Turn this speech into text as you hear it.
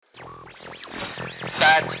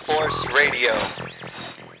Bat Force Radio.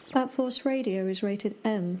 Bat Force Radio is rated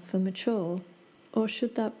M for mature, or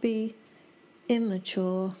should that be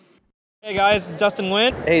immature? Hey guys, Dustin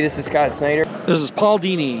Nguyen. Hey, this is Scott Snyder. This is Paul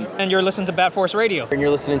Dini. And you're listening to Bat Force Radio. And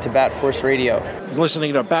you're listening to Bat Force Radio. You're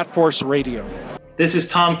listening to Bat Force Radio. This is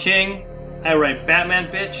Tom King. I write Batman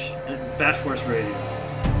Bitch, and this is Bat Force Radio.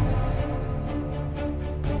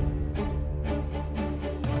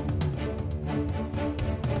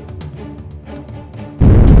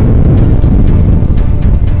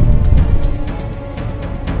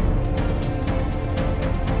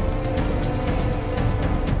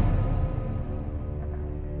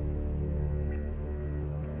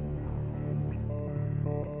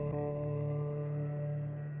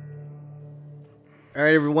 All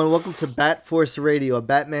right, everyone, welcome to Bat Force Radio, a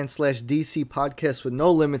Batman/DC podcast with no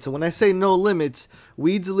limits. And when I say no limits,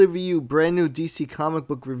 we deliver you brand new DC comic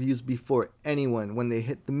book reviews before anyone, when they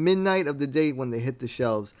hit the midnight of the day when they hit the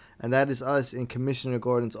shelves. And that is us in Commissioner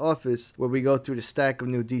Gordon's office, where we go through the stack of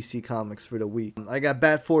new DC comics for the week. I got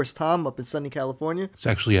Bat Force Tom up in sunny California. It's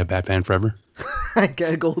actually a Batman Forever. I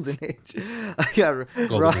got Golden Age. I got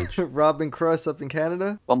Robin Cross up in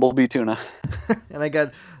Canada. Bumblebee Tuna. And I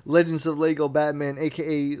got Legends of Lego Batman,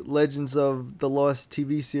 a.k.a. Legends of the Lost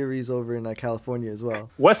TV series over in California as well.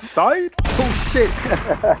 West Side? Oh, shit.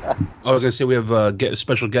 I was going to say we have a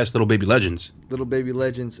special guest, Little Baby Legends. Little Baby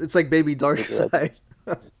Legends. It's like Baby Darkseid.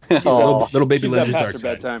 Little Baby Legends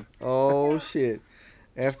Darkseid. Darkseid. Oh, shit.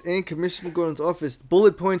 After in Commissioner Gordon's office,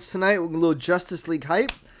 bullet points tonight with a little Justice League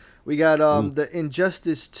hype. We got the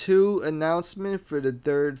Injustice 2 announcement for the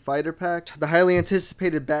third fighter pack. The highly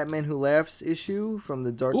anticipated Batman Who Laughs issue from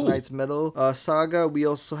the Dark Knight's Metal saga. We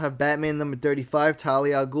also have Batman number 35,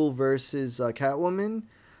 Talia al Ghul versus Catwoman.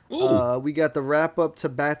 We got the wrap-up to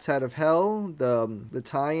Bats Out of Hell, the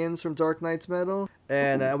tie-ins from Dark Knight's Metal.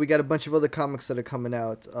 And we got a bunch of other comics that are coming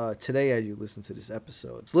out today as you listen to this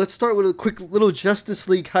episode. So let's start with a quick little Justice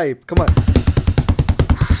League hype. Come on.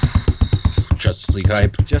 Justice League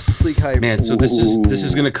hype. Man, so this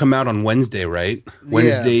is gonna come out on Wednesday, right?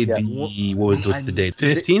 Wednesday, what's the date?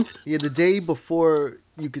 15th? Yeah, the day before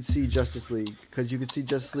you could see Justice League, because you could see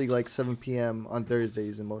Justice League like 7 p.m. on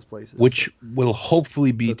Thursdays in most places. Which will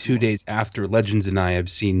hopefully be 2 days after Legends and I have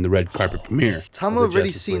seen the red carpet premiere. Tom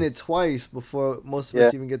already seen it twice before most of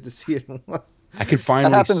us even get to see it once. I could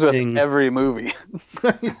finally sing with every movie.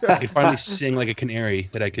 I could finally sing like a canary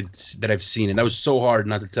that I've seen, and that was so hard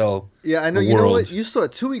not to tell. Yeah, I know. You know what? You saw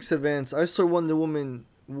it 2 weeks advance. I saw Wonder Woman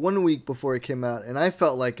 1 week before it came out, and I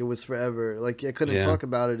felt like it was forever. Like I couldn't talk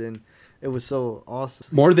about it, and it was so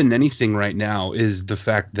awesome. More than anything right now is the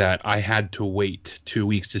fact that I had to wait 2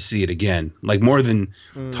 weeks to see it again. Like more than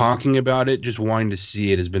talking about it, just wanting to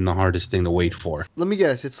see it has been the hardest thing to wait for. Let me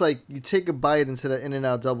guess. It's like you take a bite instead of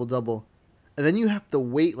In-N-Out double. And then you have to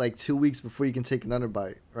wait like 2 weeks before you can take another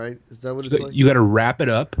bite, right? Is that what it's like? You got to wrap it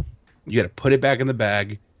up. You got to put it back in the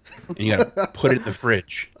bag. And you got to put it in the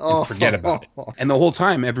fridge and forget about it. And the whole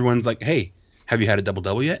time, everyone's like, hey, have you had a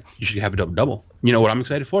double-double yet? You should have a double-double. You know what I'm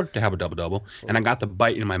excited for? To have a double-double. And I got the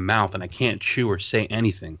bite in my mouth, and I can't chew or say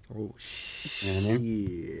anything. Oh, shit. You know what I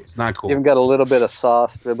mean? It's not cool. You even got a little bit of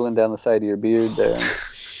sauce dribbling down the side of your beard there.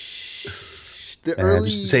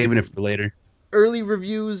 Just saving it for later. Early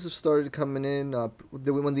reviews have started coming in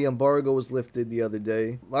when the embargo was lifted the other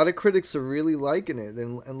day. A lot of critics are really liking it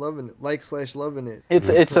and loving it, loving it.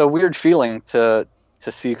 It's a weird feeling to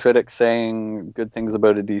see critics saying good things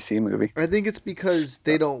about a DC movie. I think it's because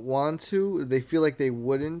they don't want to. They feel like they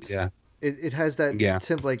wouldn't. Yeah. It has that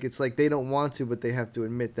temp, like it's like they don't want to, but they have to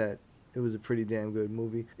admit that it was a pretty damn good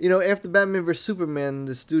movie. You know, after Batman vs. Superman,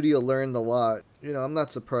 the studio learned a lot. You know, I'm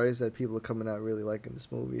not surprised that people are coming out really liking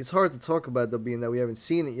this movie. It's hard to talk about, though, being that we haven't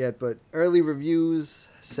seen it yet, but early reviews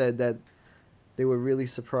said that they were really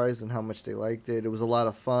surprised on how much they liked it. It was a lot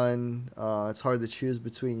of fun. It's hard to choose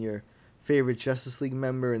between your favorite Justice League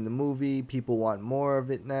member in the movie. People want more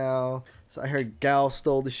of it now. So I heard Gal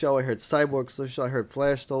stole the show. I heard Cyborg stole the show. I heard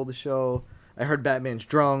Flash stole the show. I heard Batman's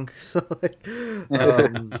drunk. So I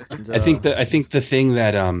think the thing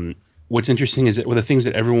that what's interesting is that the things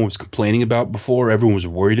that everyone was complaining about before, everyone was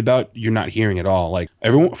worried about, you're not hearing at all. Like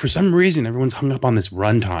everyone, for some reason, everyone's hung up on this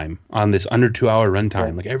runtime, on this under 2 hour runtime.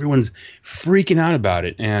 Right. Like everyone's freaking out about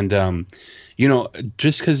it. And you know,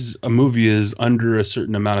 just because a movie is under a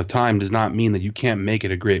certain amount of time does not mean that you can't make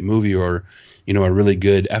it a great movie or, you know, a really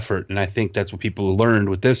good effort. And I think that's what people learned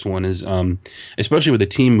with this one is, especially with a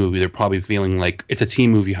team movie, they're probably feeling like it's a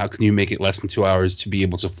team movie. How can you make it less than 2 hours to be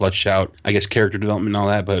able to flesh out, I guess, character development and all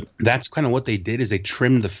that? But that's kind of what they did, is they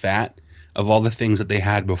trimmed the fat of all the things that they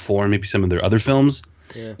had before, maybe some of their other films.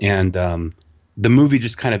 Yeah. And the movie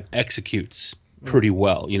just kind of executes pretty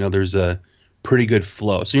well. You know, there's a pretty good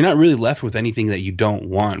flow, so you're not really left with anything that you don't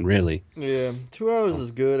want, really. Yeah, 2 hours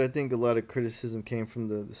is good. I think a lot of criticism came from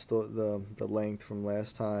the length from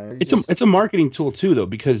last time. It's a marketing tool too, though,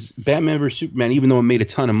 because Batman vs Superman, even though it made a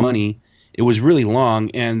ton of money, it was really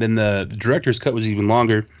long, and then the director's cut was even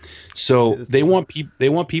longer. So they want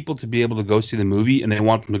people to be able to go see the movie, and they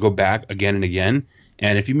want them to go back again and again.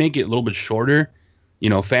 And if you make it a little bit shorter, you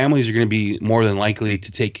know, families are going to be more than likely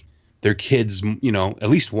to take their kids, you know, at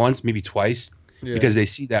least once, maybe twice, because they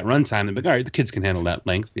see that runtime. They're like, all right, the kids can handle that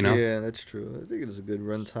length, you know? Yeah, that's true. I think it is a good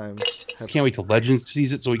runtime. I can't wait till Legends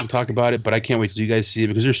sees it so we can talk about it, but I can't wait till you guys see it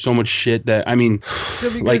because there's so much shit that, I mean... It's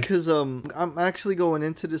going to be good because I'm actually going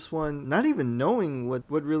into this one not even knowing what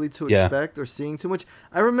really to expect or seeing too much.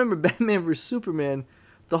 I remember Batman vs. Superman,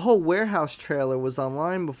 the whole warehouse trailer was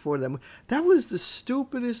online before that. That was the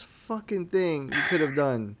stupidest fucking thing you could have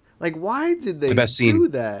done. Like, why did they do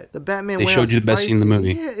that? The Batman They showed you the best scene in the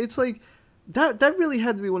movie. Yeah, it's like, that really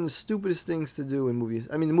had to be one of the stupidest things to do in movies.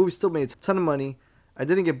 I mean, the movie still made a ton of money. I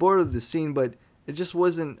didn't get bored of the scene, but it just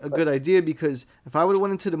wasn't a good idea because if I would have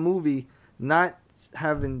went into the movie not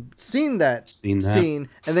having seen that scene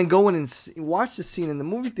and then go in and watch the scene in the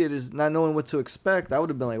movie theaters not knowing what to expect, I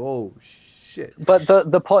would have been like, oh, shit. But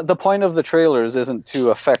the point of the trailers isn't to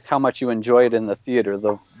affect how much you enjoy it in the theater.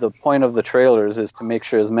 The point of the trailers is to make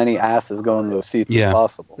sure as many asses go in those seats as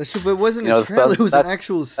possible. That's true, but it wasn't a trailer. It was an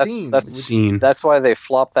actual scene. That's why they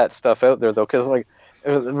flopped that stuff out there, though. Because, like,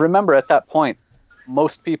 remember at that point,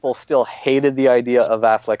 most people still hated the idea of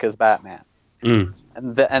Affleck as Batman. And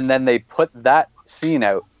then they put that scene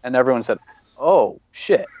out, and everyone said, oh,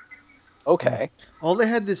 shit. Okay. All they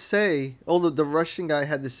had to say, the Russian guy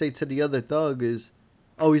had to say to the other thug is,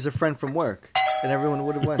 oh, he's a friend from work. And everyone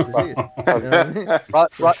would have went to see it. You know what I mean?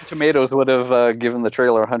 Rotten Tomatoes would have given the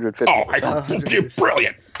trailer 150. Oh, I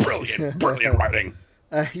brilliant writing.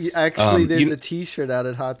 Actually, there's a T-shirt out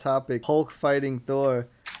at Hot Topic, Hulk fighting Thor,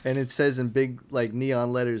 and it says in big like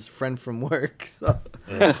neon letters, "Friend from work." So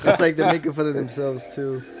it's like they're making fun of themselves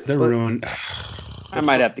too. They're ruined. I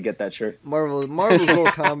might have to get that shirt. Marvel's whole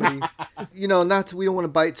comedy. You know, we don't want to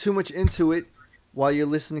bite too much into it. While you're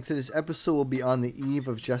listening to this episode, we'll be on the eve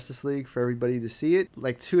of Justice League for everybody to see it.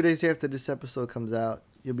 Like 2 days after this episode comes out,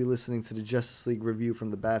 you'll be listening to the Justice League review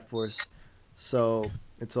from the Bat Force. So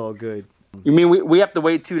it's all good. You mean we have to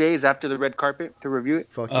wait 2 days after the red carpet to review it?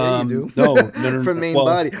 Fuck yeah, you do. No. For main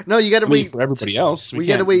body. No, you got to wait. For everybody else. We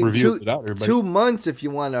got to wait 2 months if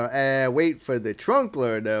you want to wait for the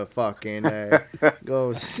trunkler to fucking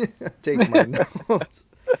go take my notes.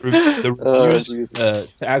 The reviewers, to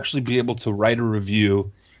actually be able to write a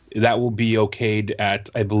review, that will be okayed at,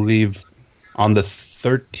 I believe, on the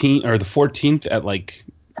 13th or the 14th at like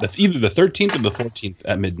either the 13th or the 14th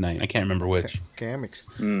at midnight. I can't remember which.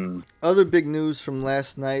 Other big news from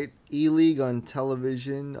last night: E-League on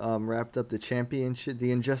television wrapped up the championship,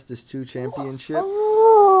 the Injustice 2 championship.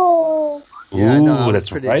 Yeah, Ooh,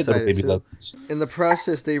 that's right. In the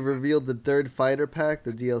process, they revealed the third fighter pack,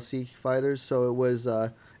 the DLC fighters. So it was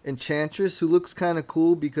Enchantress, who looks kind of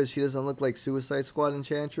cool because she doesn't look like Suicide Squad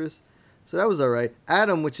Enchantress. So that was all right.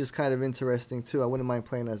 Atom, which is kind of interesting too. I wouldn't mind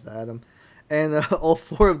playing as the Atom. And all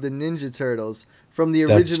 4 of the Ninja Turtles from the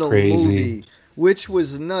original movie, which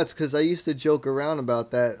was nuts because I used to joke around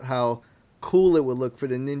about that, how cool it would look for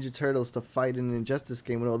the Ninja Turtles to fight in an Injustice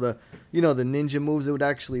game with all the, the ninja moves that would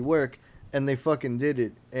actually work. And they fucking did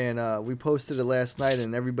it. And we posted it last night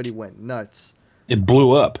and everybody went nuts. It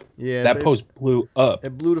blew up. Yeah. That post blew up.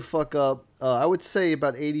 It blew the fuck up. I would say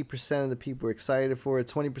about 80% of the people were excited for it.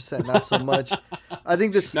 20% not so much. I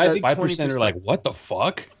think that's 5% are like, what the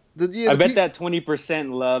fuck? I bet that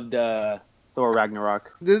 20% loved Thor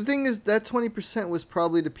Ragnarok. The thing is, that 20% was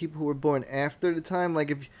probably the people who were born after the time.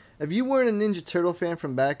 Like, if you weren't a Ninja Turtle fan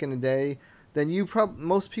from back in the day, then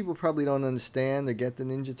most people probably don't understand or get the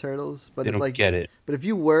Ninja Turtles. But they don't get it. But if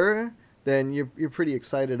you were, then you're pretty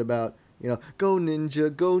excited about, go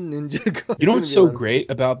Ninja, go Ninja, go. You know what's so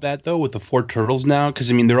great about that, though, with the 4 turtles now?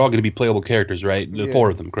 Because, I mean, they're all going to be playable characters, right? The 4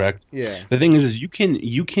 of them, correct? Yeah. The thing is you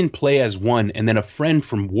can play as one, and then a friend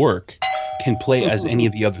from work can play as any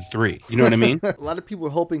of the other 3. You know what I mean? A lot of people were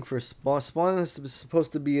hoping for Spawn. Spawn is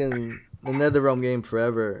supposed to be in the NetherRealm game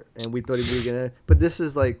forever, and we thought he was going to... But this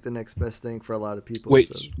is, like, the next best thing for a lot of people.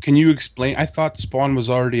 Wait, can you explain? I thought Spawn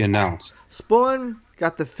was already announced. Spawn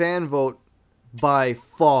got the fan vote by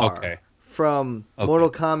far. Okay. From Mortal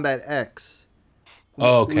Kombat X.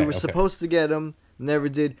 We were supposed to get him, never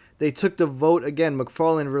did. They took the vote again.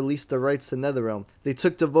 McFarlane released the rights to NetherRealm. They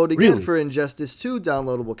took the vote again for Injustice 2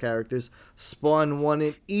 downloadable characters. Spawn won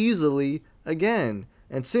it easily again.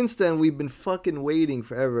 And since then, we've been fucking waiting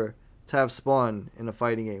forever to have Spawn in a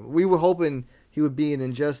fighting game. We were hoping he would be in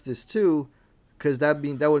Injustice 2, because that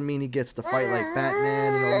would mean he gets to fight like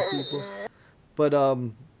Batman and all these people. But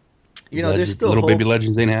there's still little hope. baby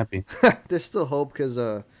legends ain't happy. There's still hope because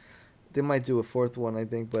they might do a fourth one, I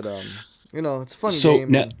think. But it's a fun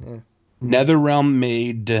game. NetherRealm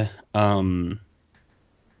made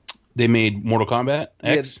they made Mortal Kombat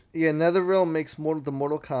X. Yeah, NetherRealm makes the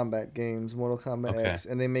Mortal Kombat games, Mortal Kombat X,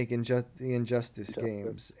 and they make the Injustice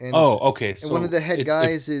games. And okay. And one of the head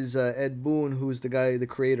guys is Ed Boon, who's the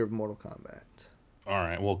creator of Mortal Kombat. All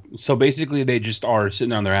right. Well, so basically they just are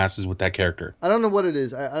sitting on their asses with that character. I don't know what it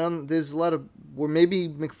is. I don't. There's a lot of where maybe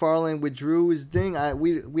McFarlane withdrew his thing.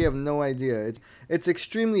 We have no idea. It's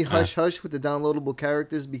extremely hush hush with the downloadable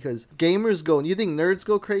characters because gamers go. You think nerds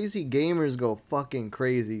go crazy? Gamers go fucking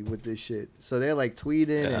crazy with this shit. So they're like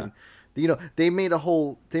tweeting and they made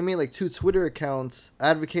like 2 Twitter accounts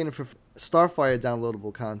advocating for Starfire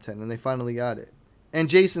downloadable content, and they finally got it. And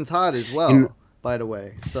Jason Todd as well. By the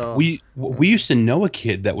way, so we used to know a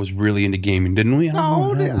kid that was really into gaming, didn't we?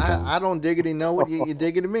 I don't diggity know what you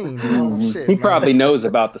diggity mean. Oh, shit, he probably knows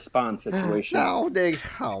about the Spawn situation. Oh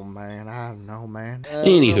man, I don't know, man.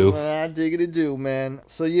 Anywho, I diggity do, man.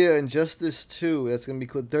 So yeah, Injustice 2. That's gonna be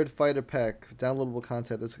cool. 3rd fighter pack, downloadable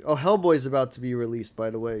content. Hellboy's about to be released, by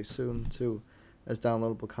the way, soon too, as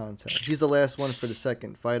downloadable content. He's the last one for the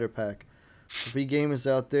 2nd fighter pack. So for you gamers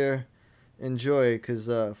out there, enjoy, because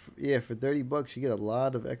for $30 you get a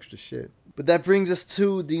lot of extra shit. But that brings us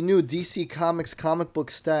to the new DC Comics comic book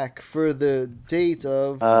stack for the date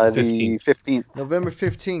of the 15th. November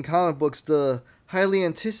 15 comic books, the highly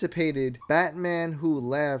anticipated Batman Who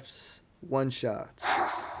Laughs one-shots.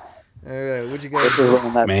 Alright, what'd you guys This is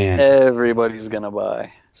one that everybody's gonna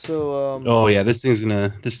buy. So this thing's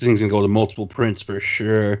gonna go to multiple prints for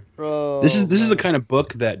sure. This is the kind of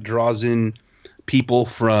book that draws in people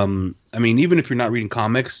from, even if you're not reading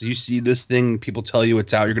comics, you see this thing, people tell you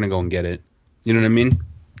it's out, you're gonna go and get it. You know what I mean?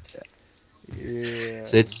 Yeah.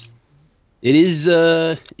 So it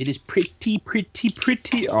is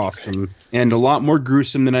pretty awesome, and a lot more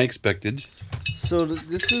gruesome than I expected. So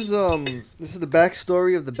this is the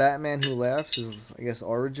backstory of the Batman Who Laughs, his, I guess,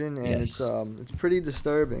 origin, and it's pretty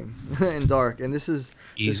disturbing and dark. And this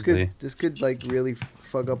could like really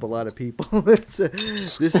fuck up a lot of people. This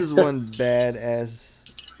is one badass,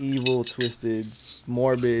 evil, twisted,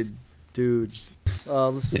 morbid dude.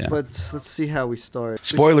 Let's see how we start.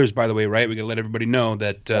 Spoilers, by the way, right? We gotta let everybody know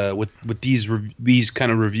that with these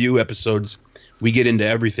kind of review episodes, we get into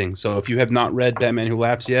everything. So if you have not read Batman Who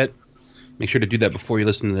Laughs yet, make sure to do that before you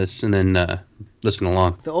listen to this, and then listen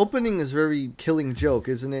along. The opening is very Killing Joke,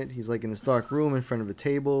 isn't it? He's like in this dark room in front of a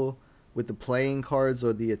table with the playing cards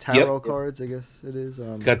or the tarot cards, I guess it is.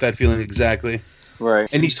 Got that feeling exactly. Right.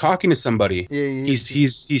 And he's talking to somebody. Yeah,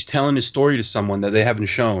 he's telling his story to someone that they haven't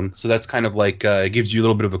shown. So that's kind of like it gives you a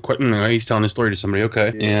little bit of a question. He's telling his story to somebody,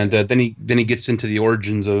 okay. Yeah. And then he gets into the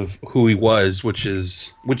origins of who he was, which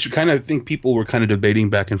you kind of think people were kind of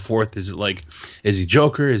debating back and forth. Is he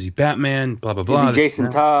Joker? Is he Batman? Blah blah blah. Is he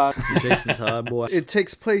Jason Todd? Jason Todd, boy. It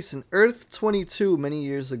takes place in Earth 22 many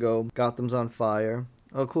years ago. Gotham's on fire.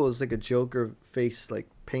 Oh, cool! It's like a Joker face, like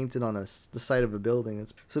painted on the side of a building.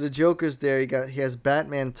 So the Joker's there. He has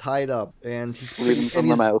Batman tied up, and he's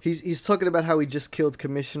talking about how he just killed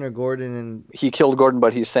Commissioner Gordon, and he killed Gordon,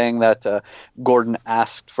 but he's saying that Gordon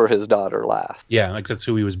asked for his daughter last. Yeah, like that's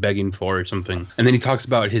who he was begging for or something. And then he talks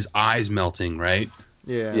about his eyes melting, right?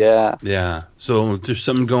 Yeah. So there's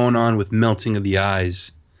something going on with melting of the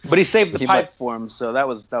eyes. But he saved the pipe for him, so that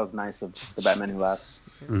was nice of the Batman Who Laughs.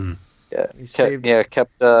 Mm. Yeah,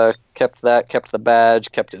 kept the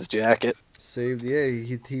badge, kept his jacket.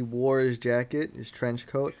 He wore his jacket, his trench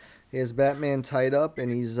coat. He has Batman tied up,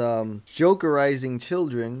 and he's Jokerizing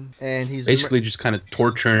children, and he's basically just kind of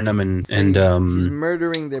torturing them and he's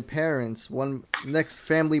murdering their parents, next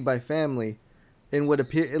family by family, in what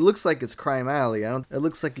it looks like it's Crime Alley. It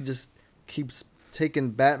looks like he just keeps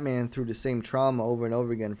taking Batman through the same trauma over and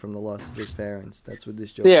over again from the loss of his parents. That's what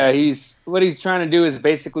this Joker. Yeah, what he's trying to do is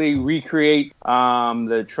basically recreate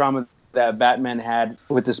the trauma that Batman had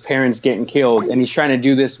with his parents getting killed, and he's trying to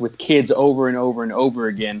do this with kids over and over and over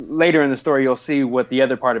again. Later in the story, you'll see what the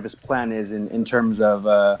other part of his plan is in terms of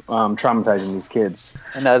traumatizing these kids.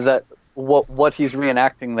 And as what he's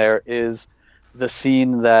reenacting there is the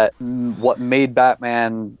scene that what made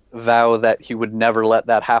Batman vow that he would never let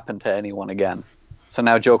that happen to anyone again. So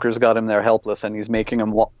now Joker's got him there helpless, and he's making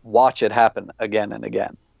him watch it happen again and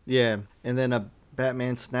again. Yeah, and then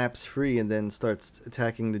Batman snaps free and then starts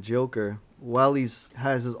attacking the Joker. While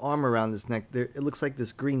has his arm around his neck, it looks like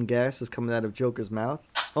this green gas is coming out of Joker's mouth.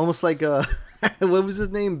 Almost like what was his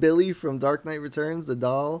name? Billy from Dark Knight Returns, the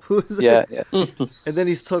doll? Who is it? Yeah. And then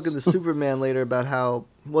he's talking to Superman later about how,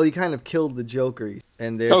 well, he kind of killed the Joker.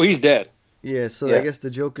 And he's dead. Yeah, so I guess the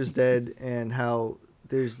Joker's dead, and how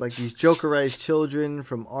there's like these Jokerized children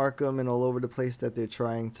from Arkham and all over the place that they're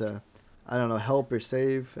trying to, I don't know, help or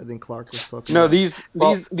save. I think Clark was talking about.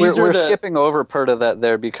 We're skipping over part of that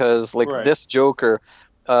there because this Joker,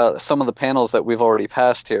 some of the panels that we've already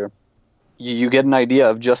passed here, you get an idea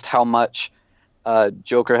of just how much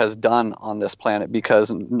Joker has done on this planet,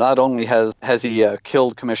 because not only has he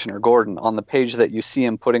killed Commissioner Gordon, on the page that you see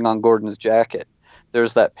him putting on Gordon's jacket,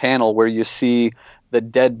 there's that panel where you see the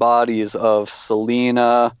dead bodies of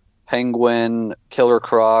Selina, Penguin, Killer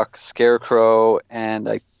Croc, Scarecrow, and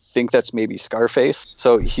I think that's maybe Scarface.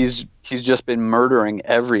 So he's just been murdering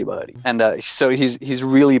everybody, and so he's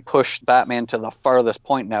really pushed Batman to the farthest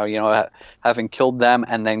point now. You know, having killed them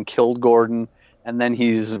and then killed Gordon, and then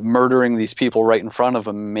he's murdering these people right in front of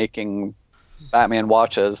him, making Batman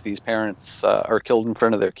watch as these parents are killed in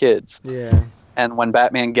front of their kids. Yeah. And when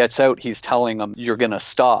Batman gets out, he's telling them, "You're gonna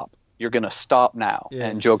stop. You're gonna stop now." Yeah.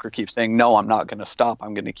 And Joker keeps saying, "No, I'm not gonna stop.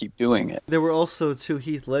 I'm gonna keep doing it." There were also 2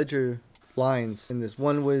 Heath Ledger lines in this.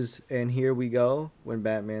 One was, "And here we go," when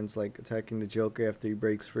Batman's like attacking the Joker after he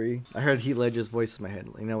breaks free. I heard Heath Ledger's voice in my head,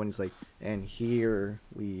 you know, when he's like, "And here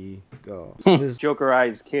we go."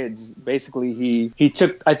 Jokerized kids. Basically, he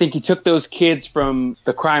took those kids from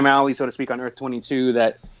the crime alley, so to speak, on Earth 22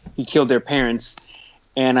 that he killed their parents,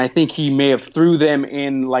 and I think he may have threw them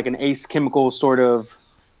in like an Ace Chemical sort of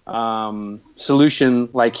solution,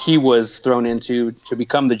 like he was thrown into to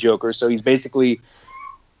become the Joker. So he's basically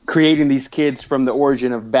creating these kids from the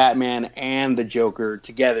origin of Batman and the Joker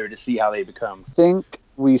together to see how they become. I think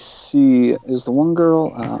we see, is the one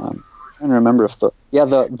girl, I'm trying to remember if the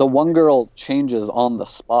one girl changes on the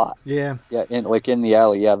spot. Yeah. Yeah, in the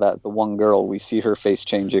alley, the one girl, we see her face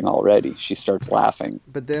changing already. She starts laughing.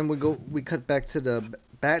 But then we cut back to the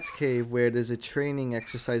Batcave, where there's a training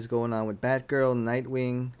exercise going on with Batgirl,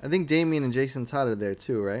 Nightwing. I think Damian and Jason Todd are there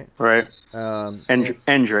too, right? Right. And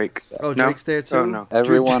Drake. Oh, Drake's there too? Oh, no.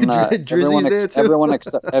 Everyone there too?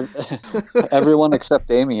 Everyone except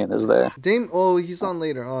Damian is there. He's on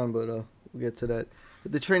later on, but we'll get to that.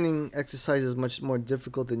 The training exercise is much more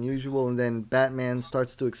difficult than usual, and then Batman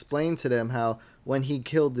starts to explain to them how when he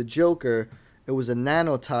killed the Joker, it was a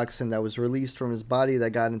nanotoxin that was released from his body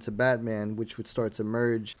that got into Batman, which would start to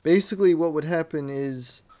merge. Basically, what would happen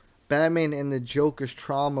is Batman and the Joker's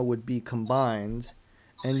trauma would be combined,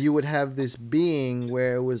 and you would have this being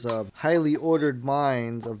where it was a highly ordered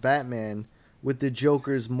mind of Batman with the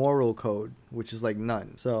Joker's moral code, which is like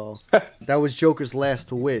none. So that was Joker's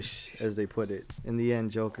last wish, as they put it. In the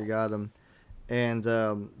end, Joker got him. And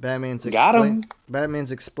Batman's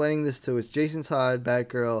explaining this to us. Jason Todd,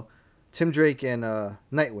 Batgirl, Tim Drake, and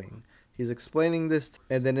Nightwing. He's explaining this,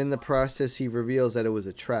 and then in the process, he reveals that it was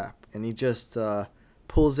a trap, and he just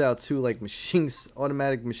pulls out 2 like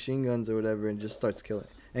automatic machine guns or whatever, and just starts killing,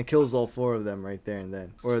 and kills all 4 of them right there and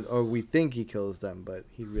then, or we think he kills them, but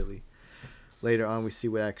he really. Later on, we see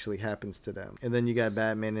what actually happens to them, and then you got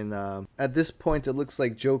Batman, and at this point, it looks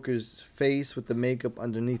like Joker's face with the makeup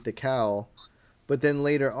underneath the cowl, but then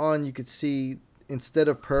later on, you could see. Instead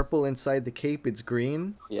of purple inside the cape, it's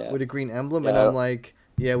green with a green emblem. And I'm like,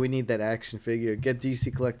 yeah, we need that action figure. Get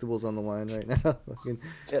DC Collectibles on the line right now.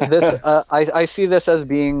 I see this as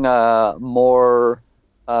being more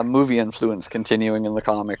movie influence continuing in the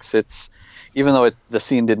comics. It's even though the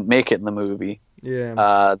scene didn't make it in the movie.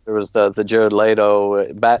 Yeah. There was the Jared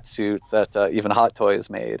Leto bat suit that even Hot Toys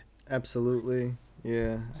made. Absolutely.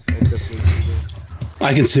 Yeah. I definitely see that.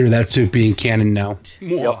 I consider that suit being canon now.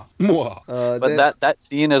 Yep. But that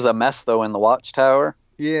scene is a mess, though, in the Watchtower.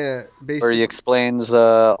 Yeah, basically. Where he explains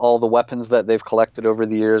all the weapons that they've collected over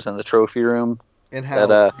the years in the trophy room. And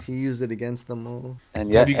how he used it against them all.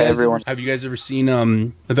 And yet, have you guys ever seen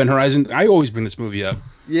Event Horizon? I always bring this movie up.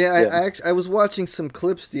 Yeah, I was watching some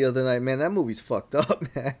clips the other night. Man, that movie's fucked up,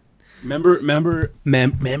 man. Remember when the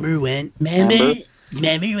Event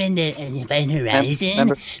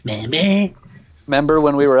Horizon? Remember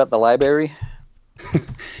when we were at the library?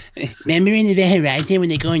 Remember in Event Horizon when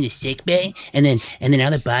they go into sick bay and then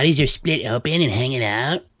all the bodies are split open and hanging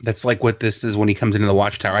out? That's like what this is when he comes into the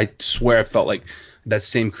Watchtower. I swear I felt like that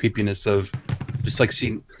same creepiness of just like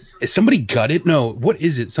seeing. Is somebody gutted? No. What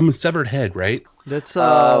is it? Someone's severed head, right? That's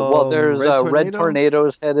there's Red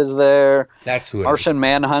Tornado's head is there. That's who. Martian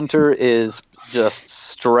Manhunter is just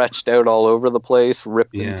stretched out all over the place,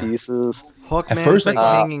 ripped in pieces. Hawkman's like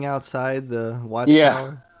hanging outside the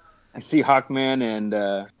watchtower. I see Hawkman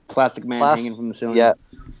and Plastic Man hanging from the ceiling. Yeah,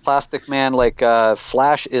 Plastic Man,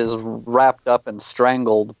 Flash is wrapped up and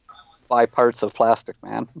strangled by parts of Plastic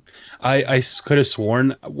Man. I could have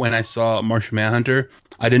sworn when I saw Martian Manhunter,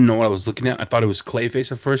 I didn't know what I was looking at. I thought it was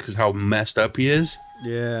Clayface at first because how messed up he is.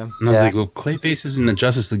 Yeah. And I was like, well, Clayface is in the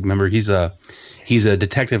Justice League. Remember, he's a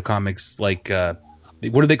Detective Comics, what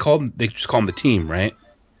do they call him? They just call him the Team, right?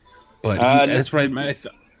 But that's what I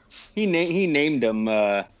thought. He named him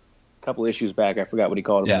a couple issues back. I forgot what he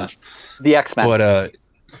called him. Yeah. The X-Men.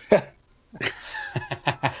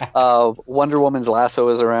 But Wonder Woman's lasso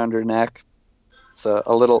is around her neck. So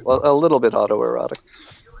a little bit autoerotic.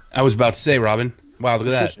 I was about to say, Robin. Wow, look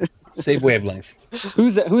at that. Save wavelength.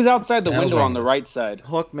 Who's outside the window on the right side?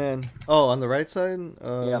 Hawkman. Oh, on the right side?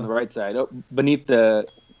 Yeah, on the right side. Oh, beneath the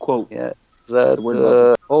quote. Yeah. Is that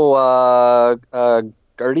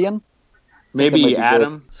Guardian? Maybe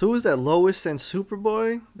Adam. So who's that, Lois and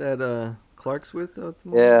Superboy that Clark's with?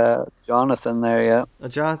 Yeah, Jonathan there, yeah.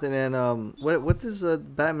 Jonathan, and what does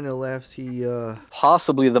Batman Who Laughs, he...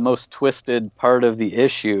 Possibly the most twisted part of the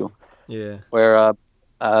issue. Yeah. Where,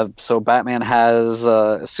 so Batman has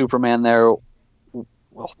Superman there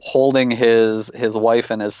holding his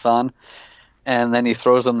wife and his son, and then he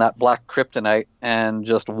throws him that black kryptonite and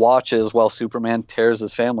just watches while Superman tears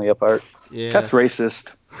his family apart. Yeah. That's racist.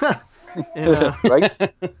 And, right?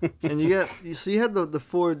 And you had the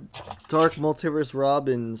four Dark Multiverse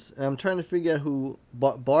Robins, and I'm trying to figure out who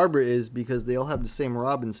Barbara is because they all have the same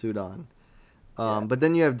Robin suit on. But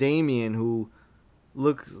then you have Damian, who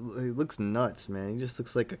looks nuts, man. He just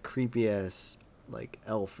looks like a creepy ass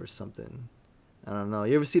elf or something. I don't know.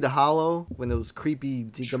 You ever see The Hollow when those creepy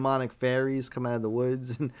demonic fairies come out of the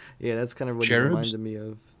woods? And yeah, that's kind of what it reminded me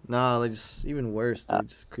of. No, just even worse, dude.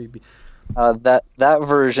 Just creepy. That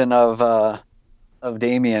version of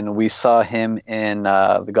Damian, we saw him in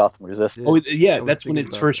the Gotham Resistance. Oh yeah, that's when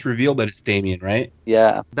it's first revealed that it's Damian, right?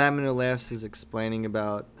 Yeah. Batman Who Laughs is explaining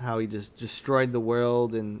about how he just destroyed the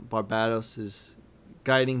world, and Barbados is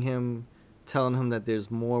guiding him, telling him that there's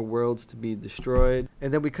more worlds to be destroyed.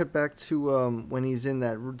 And then we cut back to when he's in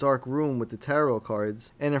that dark room with the tarot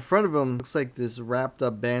cards, and in front of him looks like this wrapped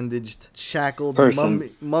up, bandaged, shackled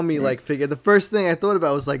mummy-like figure. The first thing I thought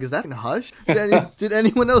about was is that Hush? Did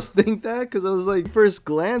anyone else think that? Because I was first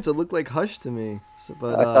glance it looked like Hush to me. So,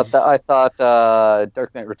 but I thought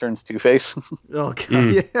Dark Knight Returns Two-Face. Oh god,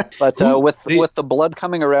 yeah. But with the blood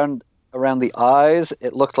coming around the eyes,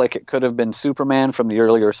 it looked like it could have been Superman from the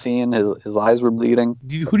earlier scene. His eyes were bleeding.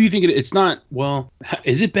 Who do you think it's not? Well,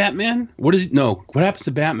 is it Batman? What is it? No. What happens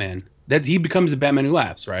to Batman? He becomes the Batman Who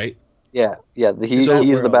Laughs, right? Yeah. He's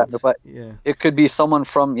the Batman. But it could be someone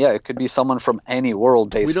from any world.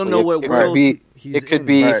 Basically, we don't know what world he's in. It could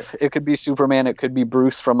be Superman. It could be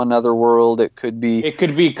Bruce from another world. It could be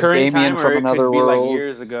current Damian time, from or another it could be world.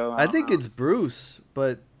 years ago. I think it's Bruce,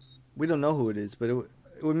 but we don't know who it is. But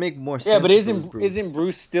it would make more sense. Yeah, but isn't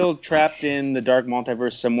Bruce still trapped in the dark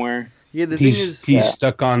multiverse somewhere? Yeah, the thing is he's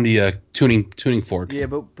stuck on the tuning fork. Yeah,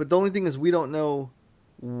 but the only thing is we don't know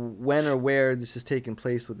when or where this is taking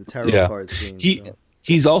place with the tarot card scene.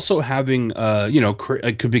 He's also having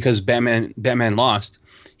because Batman lost.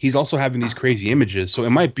 He's also having these crazy images, so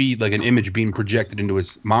it might be like an image being projected into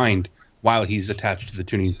his mind while he's attached to the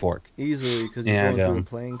tuning fork. Easily, because he's going through the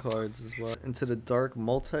playing cards as well. Into the dark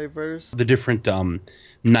multiverse. The different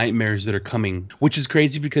nightmares that are coming, which is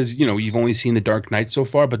crazy because, you've only seen the Dark Knight so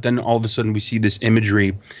far, but then all of a sudden we see this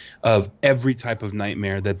imagery of every type of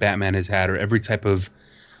nightmare that Batman has had, or every type of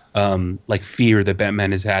fear that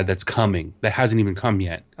Batman has had that's coming, that hasn't even come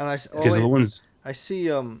yet. And I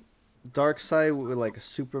see Darkseid with a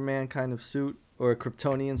Superman kind of suit, or a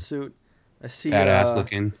Kryptonian suit. I see badass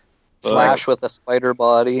looking. Flash with a spider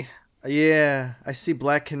body. Yeah, I see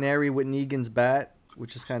Black Canary with Negan's bat,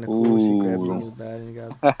 which is kind of cool. She grabbed Negan's bat and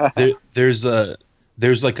got.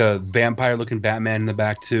 There's a vampire-looking Batman in the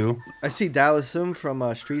back too. I see Dallasum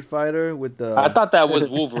from Street Fighter with the. I thought that was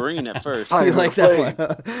Wolverine at first. You like that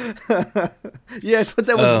one? Yeah, I thought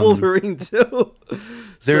that was Wolverine too.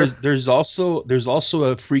 There's also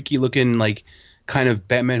a freaky-looking kind of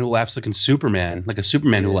Batman Who Laughs looking Superman, like a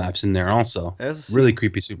Superman Who Laughs in there also. Really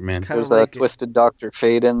creepy Superman. There's a twisted Dr.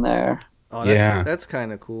 Fate in there. Oh, that's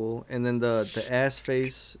kind of cool. And then the ass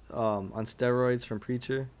face on steroids from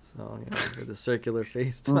Preacher. So with the circular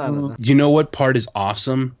face. I don't know. You know what part is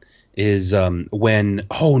awesome is when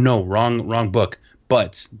wrong book,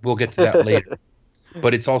 but we'll get to that later.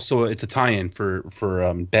 But it's a tie-in for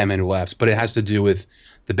Batman Who Laughs, but it has to do with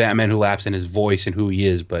the Batman Who Laughs and his voice and who he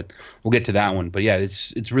is. But we'll get to that one. But yeah,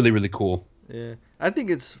 it's really, really cool. Yeah, I think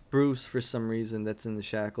it's Bruce for some reason that's in the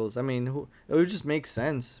shackles. I mean, it would just make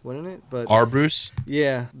sense, wouldn't it? But Our Bruce?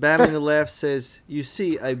 Yeah, Batman Who Laughs says, "You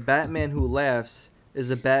see, a Batman who laughs is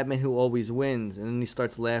a Batman who always wins," and then he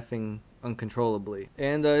starts laughing uncontrollably.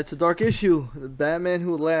 And it's a dark issue. The Batman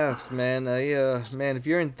Who Laughs, man. Man, if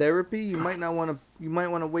you're in therapy, you might not want to. You might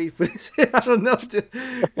want to wait for this. I don't know, dude.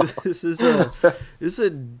 This is a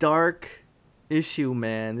dark issue,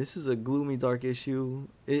 man. This is a gloomy, dark issue.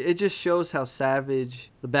 It just shows how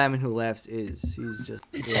savage the Batman Who Laughs is. He's just...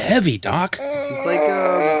 It's heavy, Doc. He's like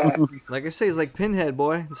I say, he's like Pinhead,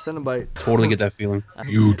 boy. Cenobite. Totally get that feeling.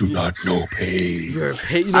 You do not know pain.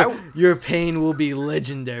 Your pain will be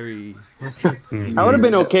legendary. I would have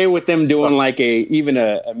been okay with them doing like even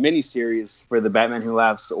a mini series for the Batman Who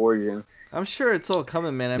Laughs origin. I'm sure it's all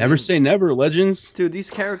coming, man. Never say never, Legends. Dude, these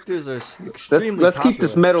characters are extremely let's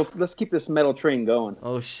popular. Let's keep this metal train going.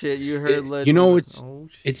 Oh shit, you heard Legends. You know,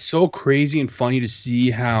 it's so crazy and funny to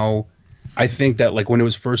see how I think that like when it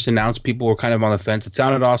was first announced, people were kind of on the fence. It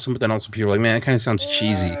sounded awesome, but then also people were like, man, it kind of sounds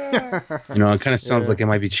cheesy. You know, it kind of sounds like it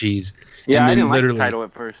might be cheese. Yeah, and I then didn't like the title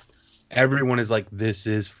at first. Everyone is like, this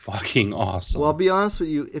is fucking awesome. Well, I'll be honest with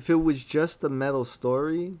you. If it was just a metal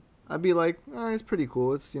story, I'd be like, oh, it's pretty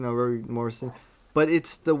cool. It's, Rory Morrison. But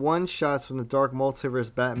it's the one-shots from the Dark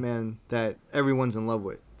Multiverse Batman that everyone's in love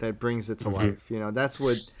with that brings it to life. That's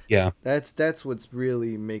what... Yeah. That's what's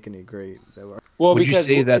really making it great. Well, would you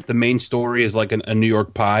say that the main story is like a New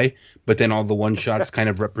York pie, but then all the one-shots kind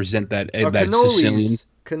of represent that Sicilian...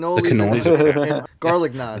 Cannolis and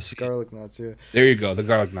garlic knots. Garlic knots, yeah. There you go, the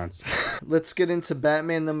garlic knots. Let's get into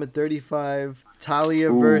Batman number 35,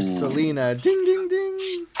 Talia vs. Selina. Ding, ding,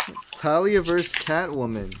 ding. Talia vs.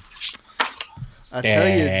 Catwoman. I tell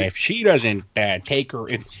you, if she doesn't take her,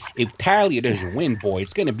 if Talia doesn't win, boy,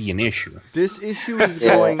 it's gonna be an issue. This issue is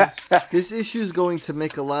going to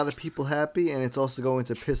make a lot of people happy, and it's also going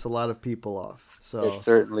to piss a lot of people off. So it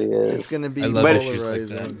certainly is. It's going to be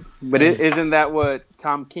polarizing. But isn't that what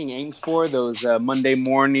Tom King aims for? Those Monday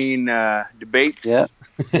morning debates. Yeah,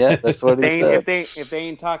 that's what he said. If they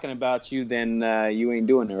ain't talking about you, then you ain't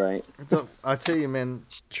doing it right. I'll tell you, man.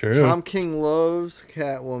 True. Tom King loves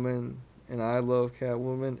Catwoman. And I love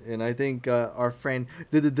Catwoman, and I think our friend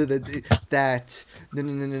that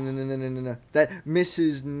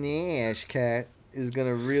Mrs. Nash Cat is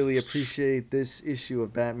gonna really appreciate this issue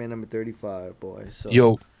of Batman number 35, boy. So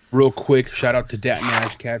yo, real quick, shout out to Dat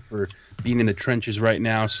Nash Cat for being in the trenches right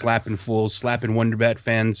now, slapping fools, slapping Wonderbat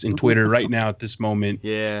fans in Twitter right now at this moment.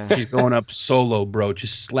 Yeah, she's going up solo, bro,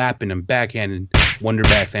 just slapping them, backhanding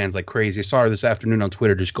Wonderbat fans like crazy. I saw her this afternoon on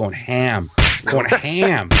Twitter, just going ham.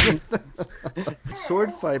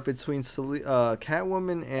 Sword fight between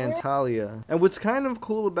Catwoman and Talia. And what's kind of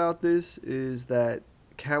cool about this is that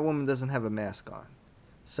Catwoman doesn't have a mask on.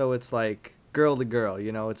 So it's like girl to girl,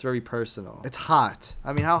 it's very personal. It's hot.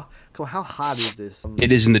 I mean, how hot is this?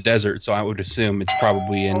 It is in the desert, so I would assume it's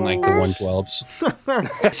probably in like the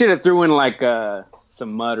 112s. I should have threw in like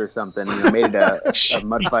some mud or something, made it a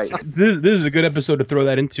mud fight. This is a good episode to throw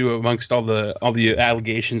that into amongst all the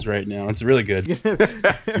allegations right now. It's really good.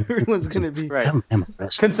 Everyone's gonna be right.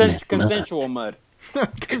 Consensual mud.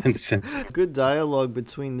 Good dialogue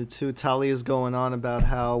between the two. Talia's going on about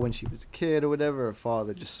how when she was a kid or whatever, her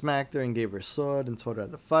father just smacked her and gave her a sword and taught her how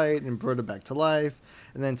to fight and brought her back to life.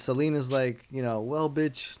 And then Selina's like, well,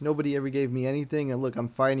 bitch, nobody ever gave me anything, and look, I'm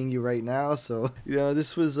fighting you right now. So,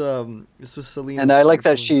 this was Selina. And I like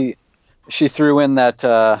that she threw in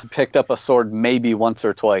that picked up a sword maybe once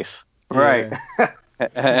or twice. Right.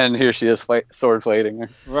 And here she is sword fighting her.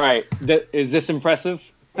 Right. Is this impressive?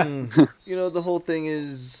 The whole thing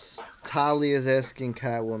is Talia's asking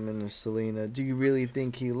Catwoman or Selina, do you really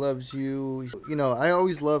think he loves you? I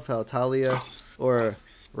always love how Talia or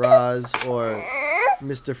Roz or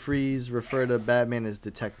Mr. Freeze refer to Batman as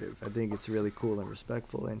detective. I think it's really cool and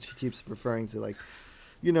respectful, and she keeps referring to like,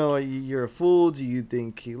 you're a fool. Do you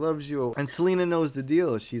think he loves you? And Selina knows the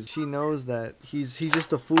deal. She knows that he's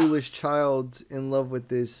just a foolish child in love with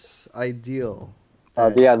this ideal.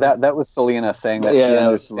 That was Selina saying that she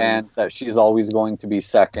understands that she's always going to be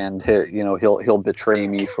second. He'll betray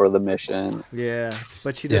me for the mission. Yeah,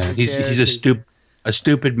 but she doesn't. Yeah, he's a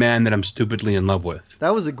stupid man that I'm stupidly in love with.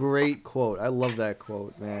 That was a great quote. I love that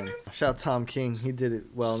quote, man. Shout out Tom King. He did it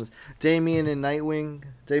well. Damian and Nightwing.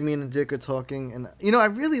 Damian and Dick are talking, and I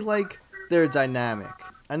really like their dynamic.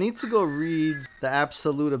 I need to go read The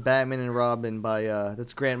Absolute of Batman and Robin by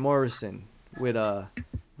that's Grant Morrison with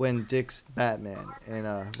when Dick's Batman and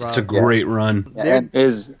Robin. It's a great run.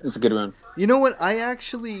 It's a good run. You know what? I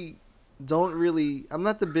actually don't really. I'm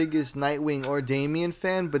not the biggest Nightwing or Damian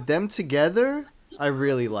fan, but them together, I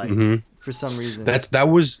really like for some reason. That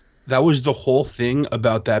was the whole thing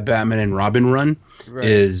about that Batman and Robin run. Right.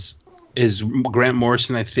 Is Grant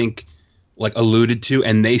Morrison, I think, like alluded to,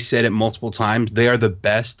 and they said it multiple times. They are the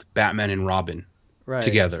best Batman and Robin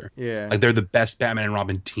together. Yeah, like they're the best Batman and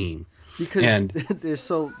Robin team. Because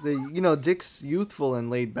Dick's youthful and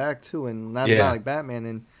laid back too, and not like Batman,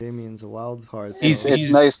 and Damian's a wild card. So.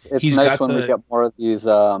 It's nice when we get more of these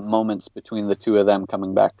moments between the two of them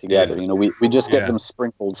coming back together. Yeah. We just get them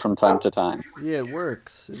sprinkled from time to time. Yeah, it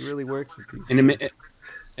works. It really works with these. And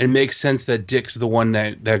it makes sense that Dick's the one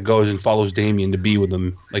that goes and follows Damian to be with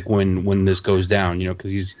him, like when this goes down,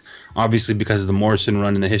 because he's obviously, because of the Morrison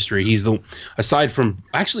run in the history, he's aside from,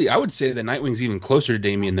 actually, I would say that Nightwing's even closer to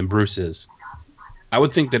Damian than Bruce is. I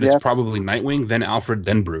would think that it's probably Nightwing, then Alfred,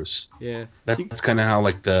 then Bruce. Yeah. That's kind of how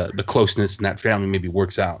like the closeness in that family maybe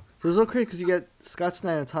works out. So it's so crazy because you got Scott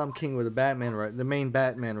Snyder and Tom King were the main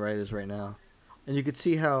Batman writers right now. And you could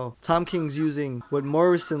see how Tom King's using what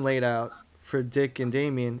Morrison laid out for Dick and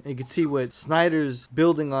Damian, and you can see what Snyder's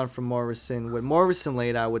building on from Morrison, what Morrison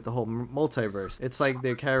laid out with the whole multiverse. It's like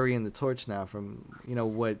they're carrying the torch now from,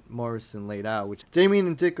 what Morrison laid out, which Damian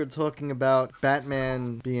and Dick are talking about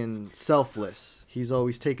Batman being selfless. He's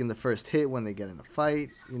always taking the first hit when they get in a fight,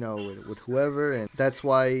 with whoever, and that's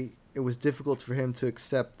why it was difficult for him to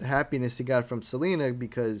accept the happiness he got from Selina,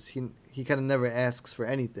 because he kind of never asks for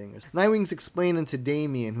anything. Nightwing's explaining to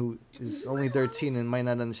Damian, who is only 13 and might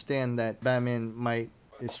not understand, that Batman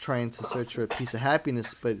is trying to search for a piece of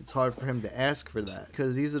happiness, but it's hard for him to ask for that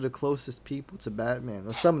because these are the closest people to Batman,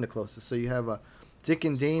 or some of the closest. So you have Dick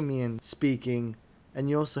and Damian speaking, and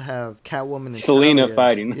you also have Catwoman and Selina Talia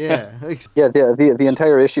fighting. Yeah. Yeah, the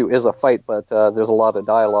entire issue is a fight, but there's a lot of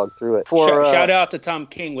dialogue through it. Shout out to Tom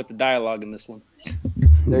King with the dialogue in this one.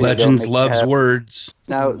 Legends loves words.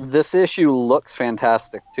 Now, this issue looks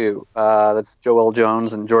fantastic, too. That's Joelle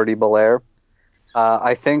Jones and Jordi Belair.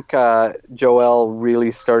 I think Joelle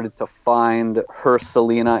really started to find her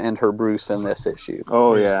Selina and her Bruce in this issue.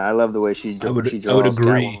 Oh, yeah. I love the way she I would agree.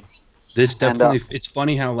 Catwoman. This definitely, it's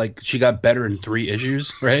funny how, like, she got better in 3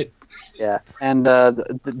 issues, right? Yeah, and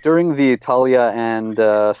during the Talia and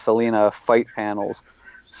Selina fight panels,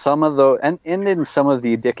 some of the and in some of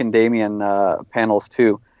the Dick and Damian panels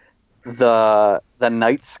too, the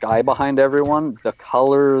night sky behind everyone, the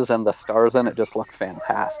colors and the stars in it just look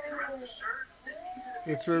fantastic.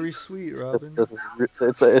 It's very sweet, Robin.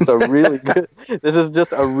 It's a really good. This is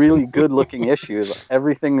just a really good looking issue.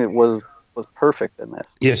 Everything that was perfect in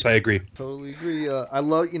this. Yes, I agree. Totally agree. I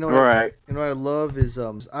love, what I love is,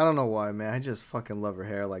 I don't know why, man. I just fucking love her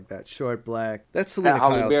hair like that. Short, black. That's Selina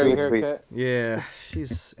Kyle, too. Haircut. Yeah,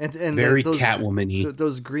 she's... And very Catwoman-y.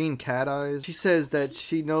 Those green cat eyes. She says that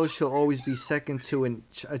she knows she'll always be second to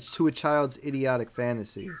a child's idiotic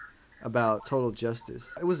fantasy about total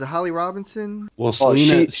justice. It was Holly Robinson. Well,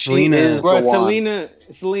 Selina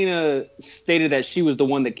stated that she was the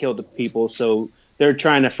one that killed the people, so they're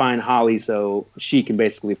trying to find Holly so she can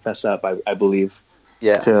basically fess up, I believe.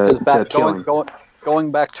 Yeah,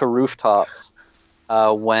 going back to Rooftops,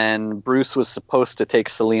 when Bruce was supposed to take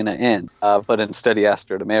Selina in, but instead he asked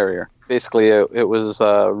her to marry her. Basically, it was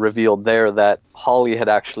revealed there that Holly had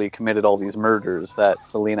actually committed all these murders that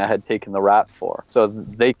Selina had taken the rap for. So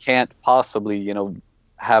they can't possibly,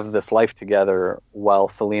 have this life together while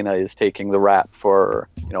Selina is taking the rap for,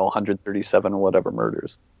 137 or whatever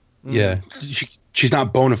murders. Yeah, she's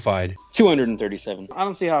not bona fide. 237. I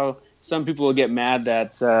don't see how some people will get mad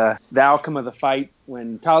that the outcome of the fight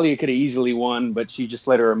when Talia could have easily won, but she just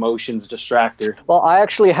let her emotions distract her. Well, I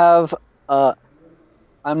actually have, I'm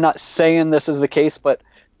not saying this is the case, but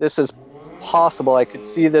this is possible. I could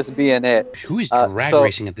see this being it. Who is drag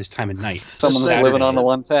racing at this time of night? Someone that's living on the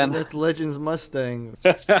 110. That's Legends Mustang.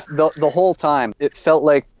 The whole time, it felt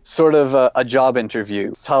like sort of a job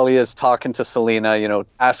interview. Talia's talking to Selina,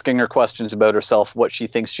 asking her questions about herself, what she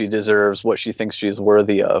thinks she deserves, what she thinks she's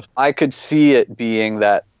worthy of. I could see it being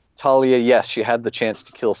that Talia, yes, she had the chance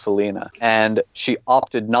to kill Selina, and she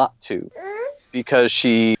opted not to, because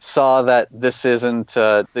she saw that this isn't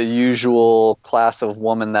the usual class of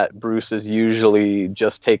woman that Bruce is usually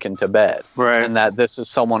just taken to bed. Right. And that this is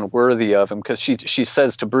someone worthy of him, because she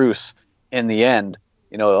says to Bruce in the end,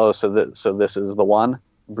 so this is the one?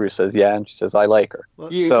 Bruce says, yeah, and she says, I like her. Well,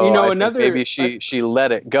 maybe she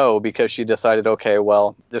let it go because she decided, okay,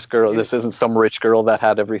 well, this isn't some rich girl that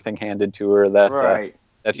had everything handed to her that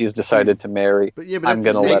he's decided to marry. But I'm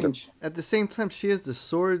going to let him. At the same time, she has the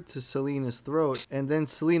sword to Selina's throat, and then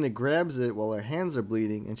Selina grabs it while her hands are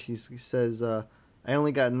bleeding, and she says, I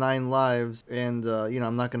only got 9 lives, and,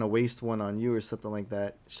 I'm not going to waste one on you or something like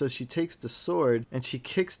that. So she takes the sword, and she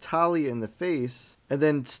kicks Talia in the face, and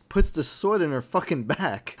then puts the sword in her fucking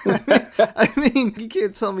back. I mean, you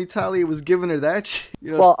can't tell me Talia was giving her that shit.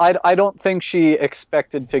 Well, I don't think she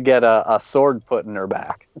expected to get a sword put in her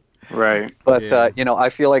back. Right. But, I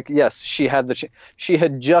feel like, yes, she had she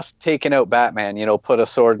had just taken out Batman, put a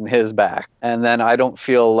sword in his back. And then I don't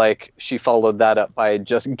feel like she followed that up by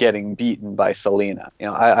just getting beaten by Selina.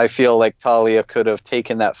 I feel like Talia could have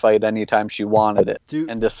taken that fight anytime she wanted it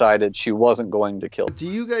and decided she wasn't going to kill. Do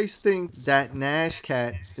you guys think that Nash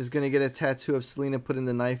cat is going to get a tattoo of Selina putting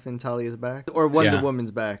the knife in Talia's back? Or Wonder Woman's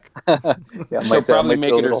back? She'll probably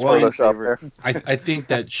make it her screensaver. I think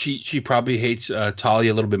that she probably hates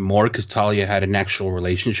Talia a little bit more because Talia had an actual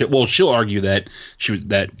relationship. Well, she'll argue that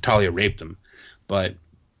Talia raped him, but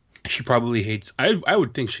she probably hates. I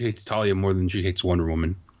would think she hates Talia more than she hates Wonder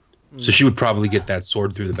Woman. So she would probably get that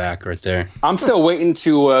sword through the back right there. I'm still waiting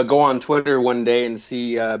to go on Twitter one day and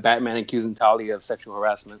see Batman accusing Talia of sexual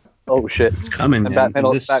harassment. Oh shit, it's coming. And Batman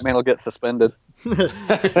will get suspended.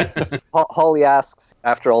 Holly asks,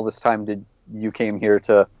 after all this time, did you came here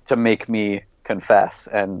to make me confess?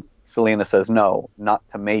 And Selina says, no, not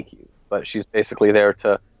to make you, but she's basically there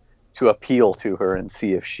to appeal to her and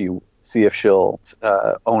see if she'll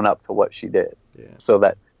own up to what she did, so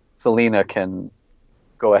that Selina can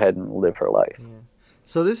go ahead and live her life. Yeah.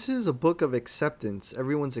 So this is a book of acceptance.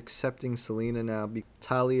 Everyone's accepting Selina now.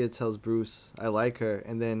 Talia tells Bruce, "I like her,"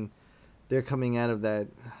 and then they're coming out of that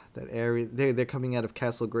area. They're coming out of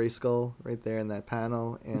Castle Grayskull right there in that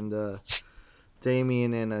panel, and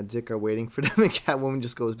Damian and Dick are waiting for them, and Catwoman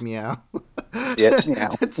just goes meow. Yeah,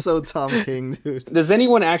 meow. It's so Tom King, dude. Does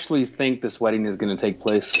anyone actually think this wedding is going to take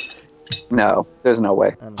place? No, there's no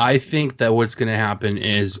way. I think that what's going to happen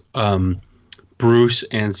is Bruce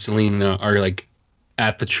and Selina are like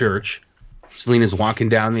at the church. Selina's walking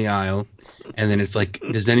down the aisle, and then it's like,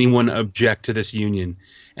 does anyone object to this union?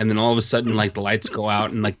 And then all of a sudden, like, the lights go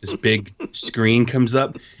out and like this big screen comes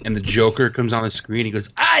up, and the Joker comes on the screen. He goes,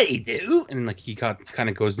 "I do," and like he kind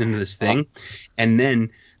of goes into this thing, and then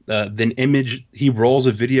he rolls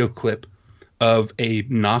a video clip of a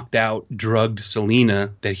knocked out, drugged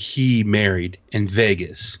Selina that he married in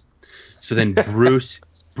Vegas. So then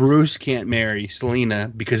Bruce can't marry Selina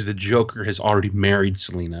because the Joker has already married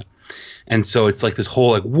Selina. And so it's like this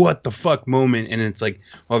whole like what the fuck moment, and it's like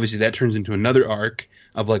obviously that turns into another arc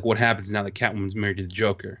of like what happens now that Catwoman's married to the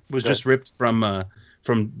Joker. It was just ripped from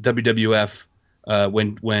WWF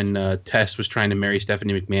when Tess was trying to marry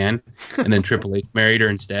Stephanie McMahon, and then Triple H married her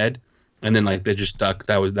instead. And then like they just stuck.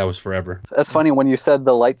 That was forever. That's funny. When you said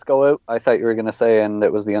the lights go out, I thought you were gonna say, and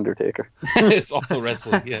it was the Undertaker. It's also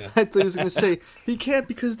wrestling. Yeah. I thought he was gonna say he can't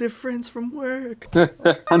because they're friends from work.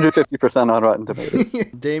 150% on Rotten Tomatoes.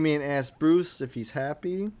 Damian asks Bruce if he's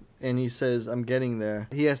happy, and he says, "I'm getting there."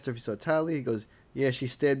 He asked if he saw Talia. He goes, "Yeah, she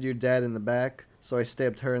stabbed your dad in the back, so I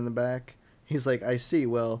stabbed her in the back." He's like, "I see.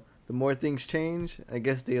 Well, the more things change, I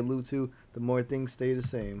guess they allude to the more things stay the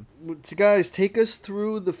same." So guys, take us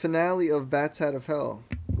through the finale of Bats Out of Hell.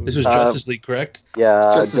 This was Justice League, correct? Yeah,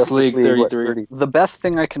 Justice League 33. The best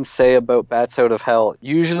thing I can say about Bats Out of Hell,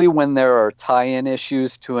 usually when there are tie-in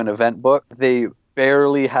issues to an event book, they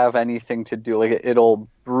barely have anything to do. Like it'll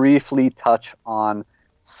briefly touch on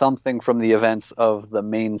something from the events of the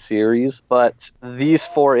main series, but these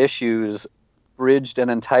 4 issues bridged an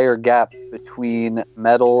entire gap between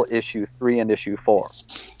Metal issue 3 and issue 4.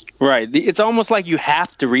 Right. It's almost like you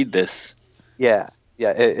have to read this. Yeah.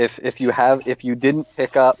 If you didn't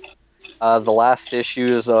pick up the last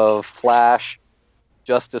issues of Flash,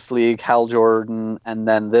 Justice League, Hal Jordan, and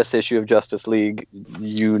then this issue of Justice League,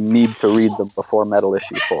 you need to read them before Metal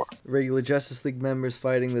issue 4. Regular Justice League members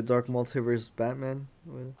fighting the Dark Multiverse Batman.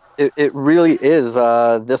 It really is.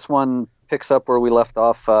 This one picks up where we left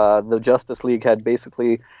off. The Justice League had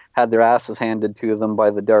basically had their asses handed to them by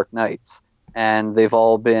the Dark Knights, and they've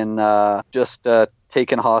all been just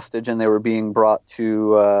taken hostage, and they were being brought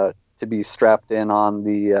to be strapped in on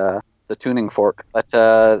the tuning fork. But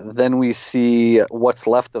then we see what's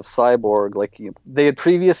left of Cyborg. Like they had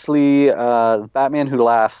previously, Batman Who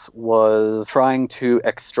Laughs was trying to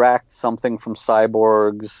extract something from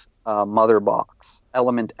Cyborg's mother box.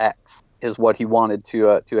 Element X is what he wanted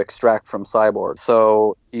to extract from Cyborg.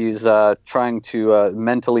 So he's trying to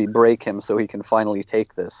mentally break him so he can finally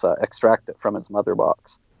take this, extract it from its mother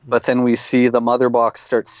box. But then we see the mother box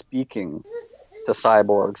start speaking to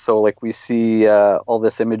Cyborg. So like we see all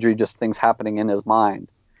this imagery, just things happening in his mind,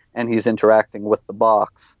 and he's interacting with the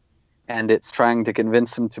box, and it's trying to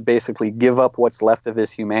convince him to basically give up what's left of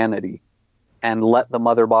his humanity and let the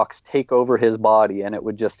mother box take over his body, and it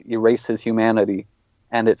would just erase his humanity.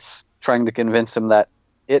 And it's trying to convince him that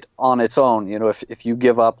it on its own, if you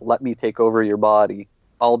give up, let me take over your body,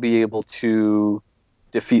 I'll be able to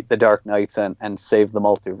defeat the Dark Knights and save the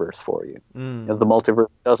multiverse for you. The multiverse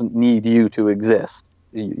doesn't need you to exist.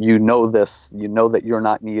 You know this. You know that you're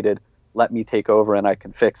not needed. Let me take over and I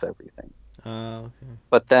can fix everything. Okay.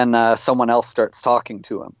 But then someone else starts talking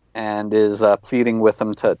to him and is pleading with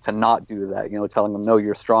him to not do that, telling him, no,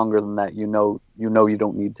 you're stronger than that. You know you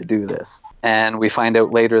don't need to do this. And we find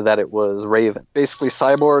out later that it was Raven. Basically,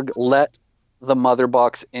 Cyborg let the mother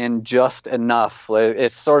box in just enough.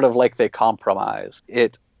 It's sort of like they compromise.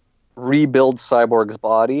 It rebuilds Cyborg's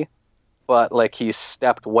body, but like he's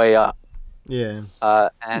stepped way up. Yeah.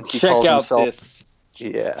 And he calls himself... This.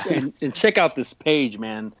 Yeah. and check out this page,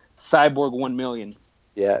 man. Cyborg 1 million.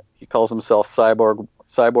 Yeah, he calls himself Cyborg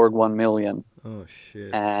 1 million. Oh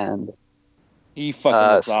shit. And he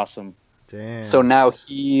fucking looks awesome. Damn. So now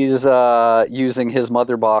he's using his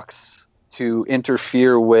mother box to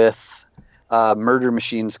interfere with Murder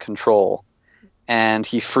Machine's control, and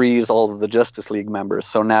he frees all of the Justice League members.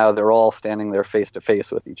 So now they're all standing there face to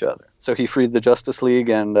face with each other. So he freed the Justice League,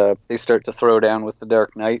 and they start to throw down with the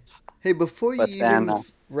Dark Knights. Hey, before you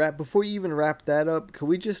even wrap that up, could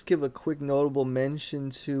we just give a quick notable mention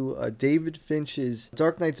to David Finch's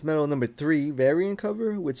Dark Knight's Metal #3 variant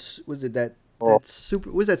cover? Which was it that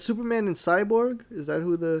was that Superman and Cyborg? Is that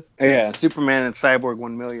who the? Yeah, Superman and Cyborg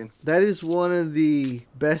 1 million. That is one of the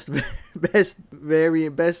best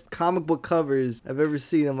comic book covers I've ever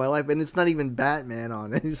seen in my life, and it's not even Batman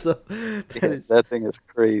on it. So that thing is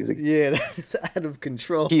crazy. Yeah, that is out of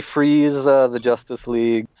control. He frees the Justice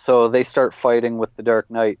League, so they start fighting with the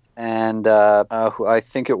Dark Knight, and I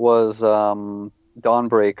think it was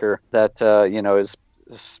Dawnbreaker that is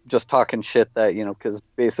just talking shit that, because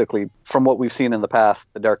basically from what we've seen in the past,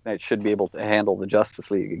 the Dark Knight should be able to handle the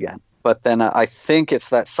Justice League again. But then I think it's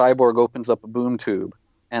that Cyborg opens up a boom tube,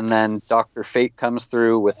 and then Dr. Fate comes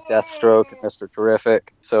through with Deathstroke and Mr.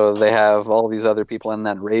 Terrific. So they have all these other people, and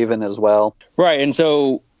then Raven as well. Right, and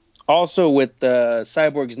so also with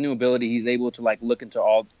Cyborg's new ability, he's able to look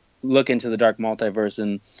into the dark multiverse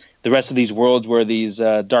and the rest of these worlds where these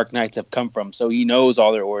Dark Knights have come from. So he knows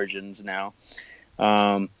all their origins now.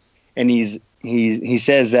 And he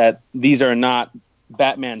says that these are not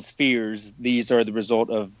Batman's fears; these are the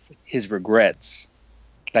result of his regrets,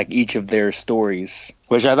 like each of their stories,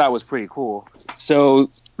 which I thought was pretty cool.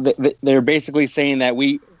 So they're basically saying that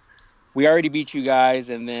we already beat you guys,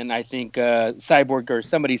 and then I think Cyborg or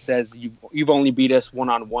somebody says you've only beat us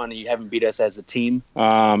one-on-one, and you haven't beat us as a team,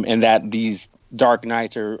 and that these Dark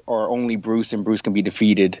Knights are only Bruce, and Bruce can be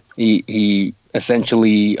defeated. He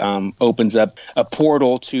essentially opens up a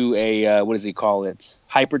portal to a what does he call it?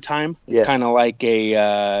 Hyper time. It's kind of like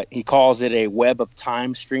he calls it a web of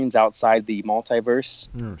time streams outside the multiverse.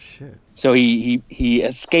 Oh shit! So he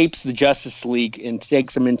escapes the Justice League and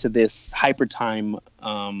takes them into this hyper time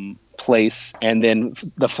place, and then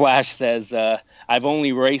the Flash says, "I've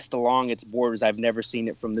only raced along its borders. I've never seen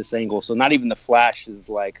it from this angle." So not even the Flash is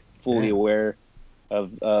fully aware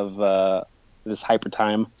of this hyper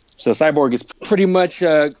time. So Cyborg is pretty much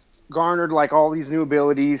garnered all these new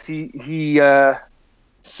abilities. He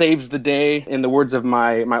saves the day. In the words of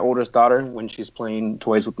my oldest daughter, when she's playing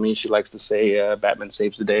toys with me, she likes to say Batman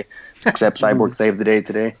saves the day, except Cyborg saved the day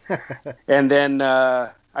today. And then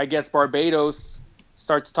I guess Barbados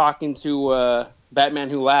starts talking to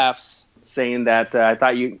Batman Who Laughs, saying that I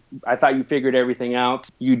thought you figured everything out.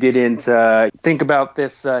 You didn't think about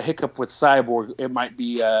this hiccup with Cyborg. It might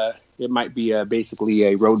be basically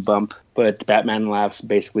a road bump. But Batman Laughs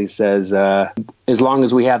basically says, as long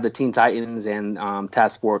as we have the Teen Titans and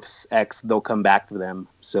Task Force X, they'll come back for them.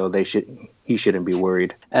 So he shouldn't be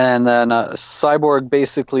worried. And then Cyborg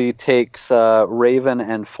basically takes Raven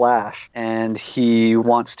and Flash, and he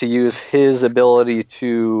wants to use his ability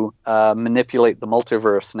to manipulate the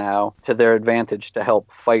multiverse now to their advantage to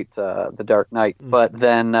help fight the Dark Knight. But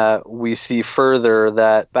then we see further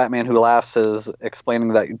that Batman Who Laughs is explaining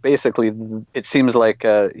that basically it seems like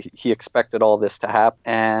he expected all this to happen,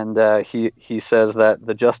 and he says that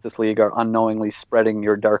the Justice League are unknowingly spreading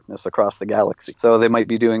your darkness across the galaxy. So they might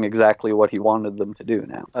be doing exactly what he wanted them to do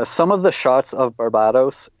now. Some of the shots of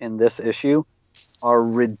Barbados in this issue are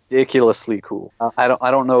ridiculously cool. I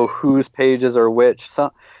don't know whose pages are which.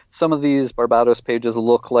 Some of these Barbados pages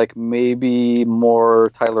look like maybe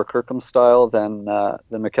more Tyler Kirkham style than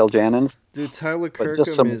Mikel Janín's. Dude, Tyler Kirkham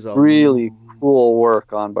just some is really cool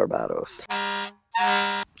work on Barbados.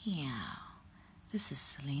 Meow. This is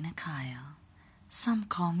Selena Kyle. Some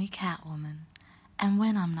call me Catwoman. And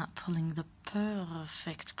when I'm not pulling the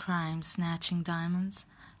perfect crime-snatching diamonds,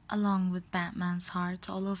 along with Batman's heart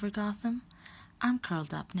all over Gotham, I'm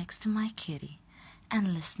curled up next to my kitty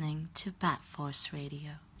and listening to Bat-Force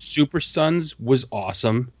Radio. Super Sons was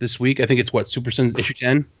awesome this week. I think it's Super Sons issue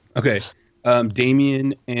 10? Okay.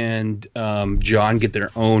 Damian and John get their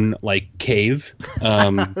own like cave.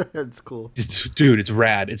 That's cool. It's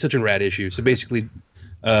rad. It's such a rad issue. So basically,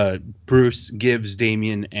 Bruce gives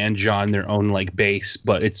Damian and John their own like base,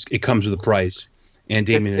 but it comes with a price. And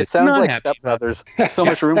Damian it sounds like Step Brothers. So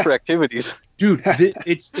much room for activities. Dude,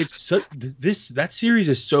 that series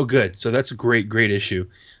is so good. So that's a great issue.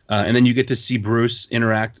 And then you get to see Bruce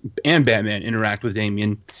interact and Batman interact with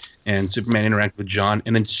Damian, and Superman interact with John.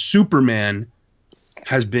 And then Superman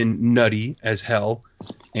has been nutty as hell.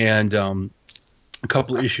 And a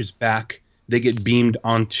couple of issues back, they get beamed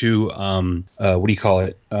onto what do you call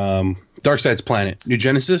it? Darkseid's planet, New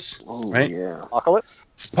Genesis, right? Yeah.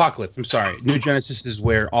 Apocalypse. I'm sorry. New Genesis is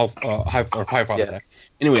where all Highfather died.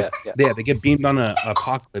 Anyways, they get beamed on a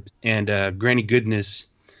Apocalypse, and Granny Goodness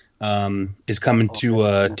is coming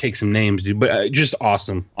to take some names, dude. But just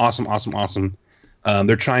awesome.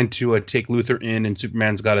 They're trying to take Luthor in, and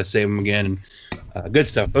Superman's got to save him again. And good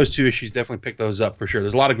stuff. Those two issues definitely pick those up for sure.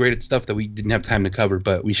 There's a lot of great stuff that we didn't have time to cover,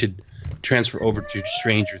 but we should transfer over to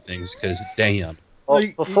Stranger Things because it's damn.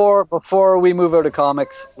 Well, before we move out of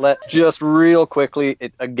comics, let's just real quickly,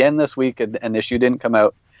 again this week, an issue didn't come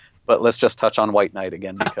out, but let's just touch on White Knight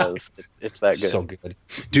again because it's that good. So good.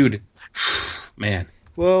 Dude, man.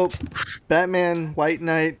 Well, Batman White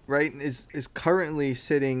Knight, right, is currently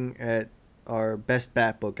sitting at our best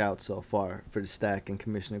Bat book out so far for the stack in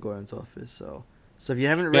Commissioner Gordon's office. So if you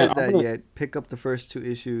haven't read that yet, pick up the first 2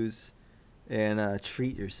 issues and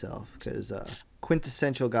treat yourself because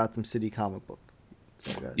quintessential Gotham City comic book.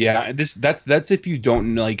 Yeah, that's if you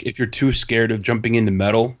don't like, if you're too scared of jumping into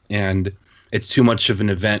metal and it's too much of an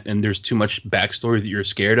event and there's too much backstory that you're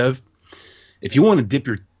scared of. If you want to dip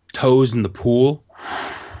your toes in the pool,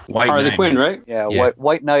 Harley Quinn, right? Yeah.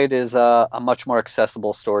 White Knight is a much more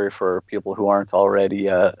accessible story for people who aren't already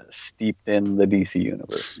steeped in the DC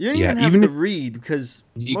universe. You don't even have to read because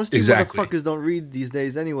most of you motherfuckers don't read these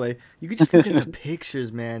days anyway. You could just look at the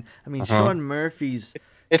pictures, man. I mean, Sean Murphy's.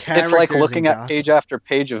 It's like looking at page after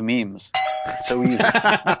page of memes. It's so easy.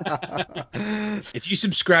 If you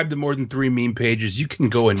subscribe to more than 3 meme pages, you can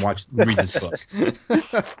go and read this book.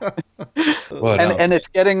 And it's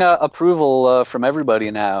getting approval from everybody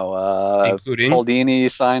now, including Paul Dini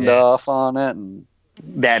signed off on it, and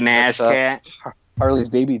that Nash cat, Harley's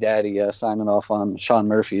baby daddy signing off on Sean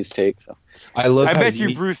Murphy's take. So I bet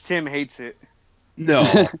you Bruce Timm hates it.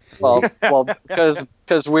 No. well,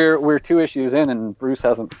 because we're 2 issues in and Bruce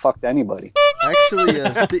hasn't fucked anybody. Actually,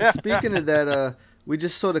 speaking of that, we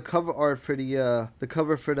just saw the cover art for the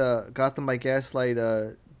cover for the Gotham by Gaslight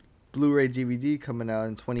Blu-ray DVD coming out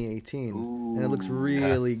in 2018, and it looks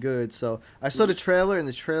really good. So I saw the trailer, and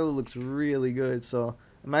the trailer looks really good. So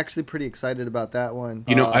I'm actually pretty excited about that one.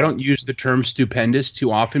 You know, I don't use the term stupendous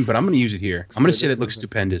too often, but I'm going to use it here. I'm going to say that it looks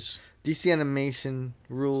stupendous. DC animation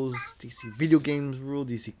rules, DC video games rule,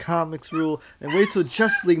 DC comics rule, and wait till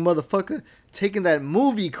Justice League, motherfucker, taking that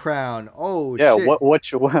movie crown. Oh yeah, shit!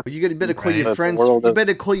 You better call your friends. You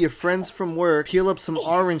better call your friends from work, peel up some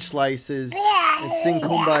orange slices, and sing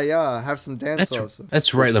 "Kumbaya." Have some dance offs.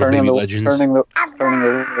 That's right, little baby legends. Turning the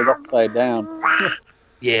world upside down.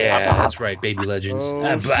 Yeah, that's right, baby legends.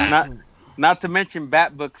 Not to mention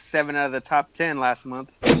Bat Book 7 out of the top 10 last month.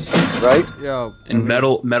 Right? Yeah. And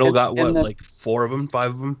Metal got what, like 4 of them, 5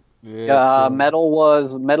 of them? Yeah,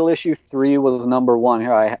 Metal issue 3 was number 1.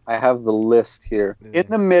 Here, I have the list here. Yeah. In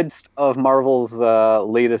the midst of Marvel's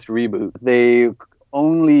latest reboot, they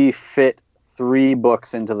only fit 3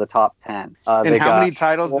 books into the top 10. And how many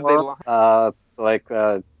titles did they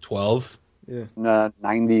launch? 12. Yeah.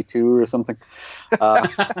 92 or something.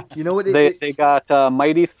 You know what? They got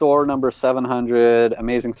Mighty Thor number 700,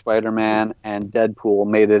 Amazing Spider-Man, and Deadpool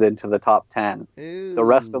made it into the top 10. Ew. The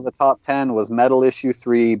rest of the top 10 was Metal issue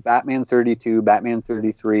 3, Batman 32, Batman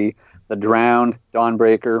 33, The Drowned,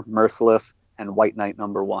 Dawnbreaker, Merciless, and White Knight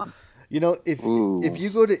number 1. You know, if you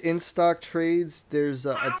go to In Stock Trades, there's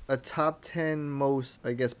a top 10 most,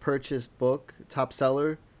 I guess, purchased book, top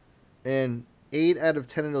seller, and 8 out of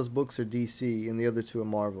 10 of those books are DC, and the other 2 are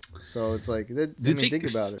Marvel. So it's like, think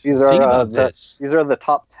about it. These are the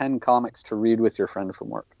top 10 comics to read with your friend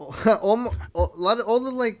from work. All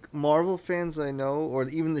the like Marvel fans I know, or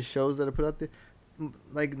even the shows that are put out there,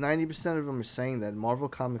 like 90% of them are saying that Marvel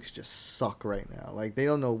Comics just suck right now. Like they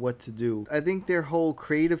don't know what to do. I think their whole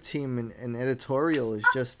creative team and editorial is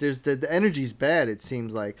just the energy's bad. It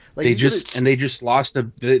seems like they just lost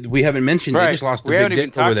we haven't mentioned they just lost the big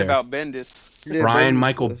dick over there. We haven't even talked about Bendis. Yeah, Brian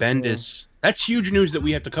Michael Bendis. Yeah. That's huge news that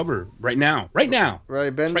we have to cover right now. Right,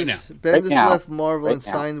 Bendis left Marvel and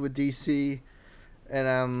signed with DC, and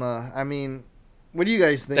I mean, what do you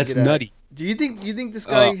guys think? That's nutty. Do you think this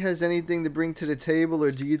guy has anything to bring to the table,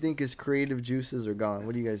 or do you think his creative juices are gone?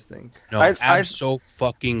 What do you guys think? No,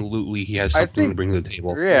 absolutely, he has something to bring to the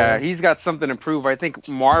table. Yeah, he's got something to prove. I think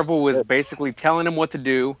Marvel was basically telling him what to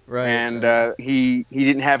do, and he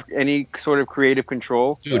didn't have any sort of creative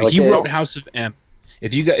control. Dude, he wrote House of M.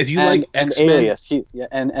 If you like X-Men, Alias, he's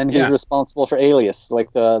responsible for Alias,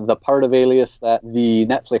 like the part of Alias that the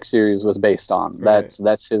Netflix series was based on. Right.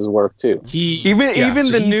 That's his work too. The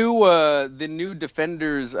new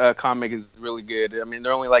Defenders comic is really good. I mean,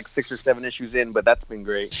 they're only like 6 or 7 issues in, but that's been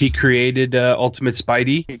great. He created Ultimate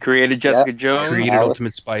Spidey. He created Jessica Jones. Created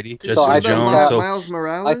Ultimate Spidey. Jessica Jones. Miles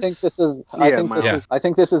Morales. I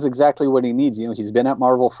think this is exactly what he needs. You know, he's been at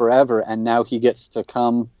Marvel forever, and now he gets to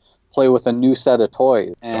come play with a new set of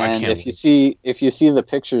toys. And if you see the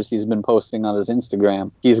pictures he's been posting on his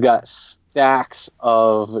Instagram, he's got stacks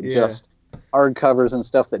of just hardcovers and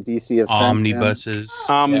stuff that DC have sent Omnibuses,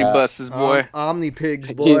 boy.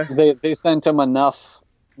 Omnipigs, boy. They sent him enough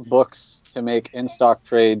books to make in-stock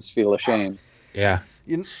trades feel ashamed. Yeah.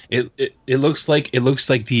 It looks like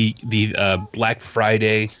the Black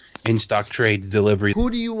Friday in-stock trade delivery. Who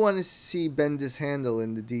do you want to see Bendis handle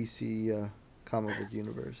in the DC comic book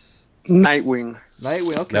universe? Nightwing,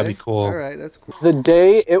 okay. That'd be cool. All right, that's cool. The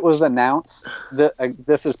day it was announced,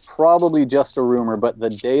 this is probably just a rumor, but the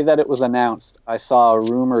day that it was announced, I saw a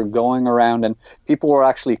rumor going around, and people were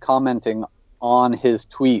actually commenting on his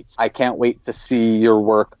tweets. I can't wait to see your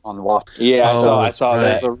work on Watchmen. Yeah, I saw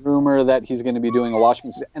that. There's a rumor that he's going to be doing a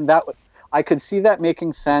Watchmen, and I could see that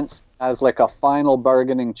making sense as like a final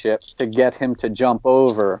bargaining chip to get him to jump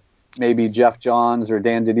over maybe Jeff Johns or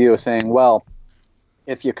Dan DiDio, saying, well,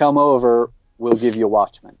 if you come over, we'll give you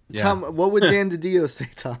Watchmen. Yeah. Tom, what would Dan DiDio say,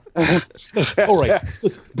 Tom? All right,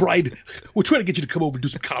 Brian, we're trying to get you to come over and do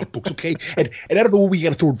some comic books, okay? And I don't know what we got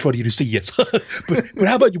to throw in front of you to say yes. but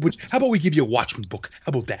how about we give you a Watchmen book? How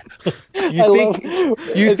about that?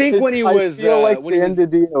 You think when he was... I feel like Dan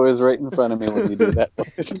DiDio is right in front of me when you do that.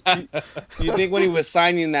 You think when he was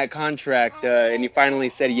signing that contract and he finally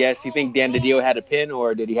said yes, you think Dan DiDio had a pin,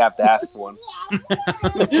 or did he have to ask for one?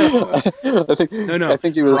 I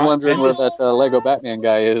think he was wondering where that Lego Batman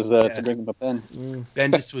guy is to bring him a pen.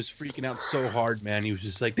 Bendis was freaking out so hard, man. He was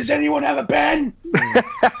just like, "Does anyone have a pen?"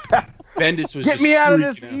 Bendis was get me out of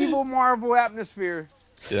this evil Marvel atmosphere.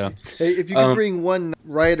 Yeah. Hey, if you could bring one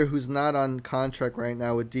writer who's not on contract right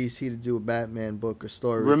now with DC to do a Batman book or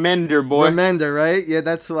story. Remender, boy. Remender, right? Yeah,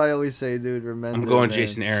 that's what I always say, dude. Remender. I'm going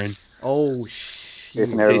Jason Aaron. Oh,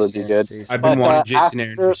 Jason Aaron would be good. I've been wanting Jason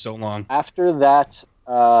Aaron for so long. After that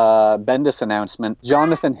Bendis announcement,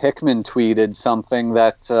 Jonathan Hickman tweeted something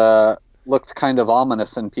that looked kind of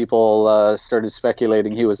ominous, and people started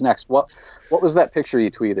speculating he was next. What was that picture he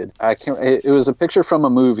tweeted? It was a picture from a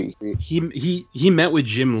movie. He met with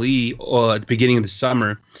Jim Lee at the beginning of the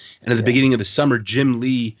summer, and at the beginning of the summer, Jim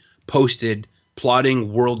Lee posted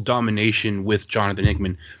plotting world domination with Jonathan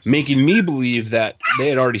Hickman, making me believe that they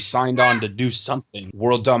had already signed on to do something.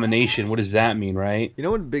 World domination, what does that mean, right? You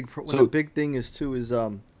know what the big thing is too is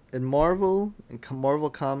in Marvel and Marvel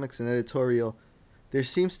Comics and editorial, there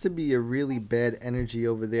seems to be a really bad energy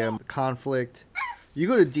over there, conflict. You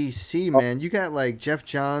go to DC, man, you got like Jeff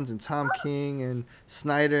Johns and Tom King and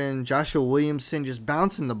Snyder and Joshua Williamson just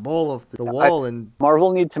bouncing the ball off the wall. And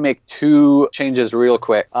Marvel need to make 2 changes real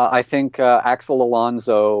quick. I think Axel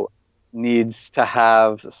Alonso needs to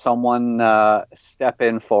have someone step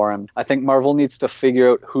in for him. I think Marvel needs to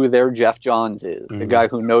figure out who their Jeff Johns is, the guy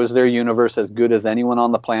who knows their universe as good as anyone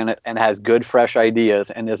on the planet and has good, fresh ideas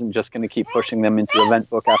and isn't just going to keep pushing them into event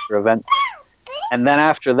book after event. And then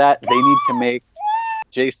after that, they need to make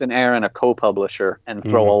Jason Aaron a co-publisher and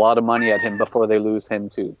throw a lot of money at him before they lose him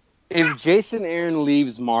too. If Jason Aaron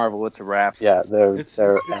leaves Marvel, it's a wrap. Yeah, it's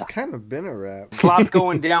kind of been a wrap. Slot's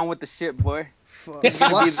going down with the ship, boy.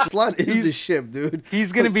 Slot is the ship, dude.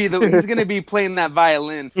 He's gonna be playing that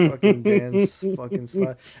violin. Fucking dance, fucking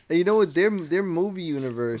Slot. And you know what? Their movie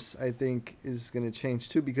universe, I think, is gonna change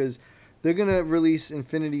too, because they're gonna release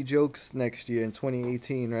Infinity Jokes next year in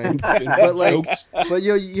 2018, right? but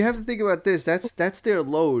you have to think about this. That's their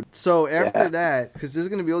load. So after that, because there's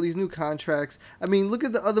gonna be all these new contracts. I mean, look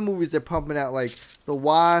at the other movies they're pumping out, like The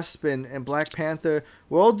Wasp and Black Panther.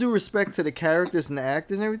 With all due respect to the characters and the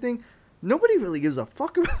actors and everything, nobody really gives a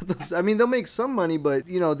fuck about those. I mean, they'll make some money, but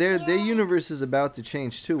their universe is about to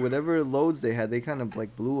change too. Whatever loads they had, they kind of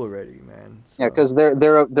like blew already, man. So. Yeah, because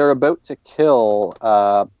they're about to kill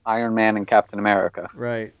Iron Man and Captain America.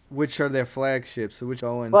 Right, which are their flagships. So which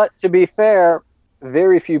going. But to be fair,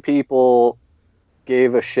 very few people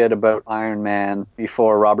gave a shit about Iron Man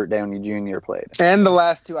before Robert Downey Jr. played. And the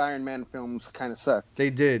last two Iron Man films kind of sucked.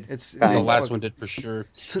 They did. The last one did for sure.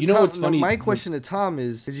 What's funny? My question to Tom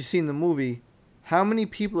is, did you see in the movie, how many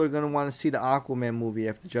people are going to want to see the Aquaman movie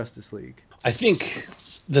after Justice League? I think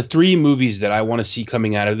the 3 movies that I want to see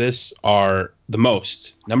coming out of this are the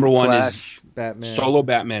most. Number 1 Flash, is Batman. Solo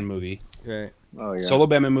Batman movie. Right. Oh, yeah. Solo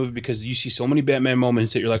Batman movie, because you see so many Batman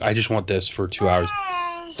moments that you're like, I just want this for 2 hours.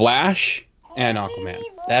 Flash and Aquaman.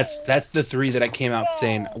 That's the 3 that I came out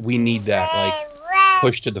saying we need that, like,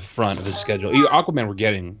 pushed to the front of the schedule. Aquaman we're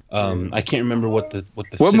getting. I can't remember what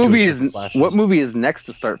movie is next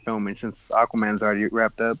to start filming since Aquaman's already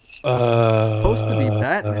wrapped up. Supposed to be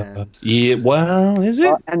Batman. Yeah, well, is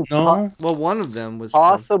it? Well, one of them was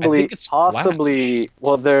possibly.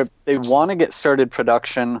 Well, they want to get started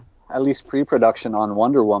production, at least pre-production on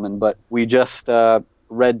Wonder Woman, but we just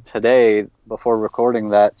read today before recording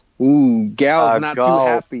that Gal's not too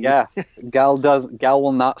happy. Yeah, Gal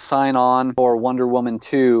will not sign on for Wonder Woman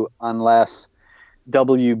 2 unless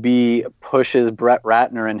WB pushes Brett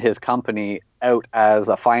Ratner and his company out as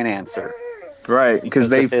a financer. Right,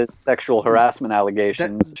 because of his sexual harassment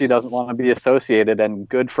allegations. She doesn't want to be associated, and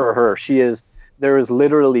good for her. There is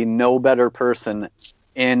literally no better person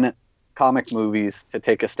in comic movies to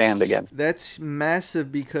take a stand against. That's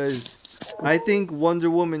massive, because I think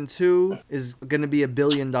Wonder Woman 2 is going to be $1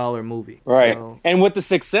 billion movie. Right. So. And with the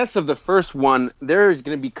success of the first one, there's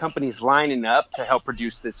going to be companies lining up to help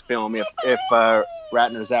produce this film if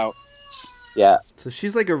Ratner's out. Yeah. So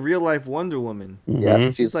she's like a real life Wonder Woman.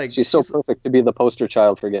 Yeah. She's so perfect to be the poster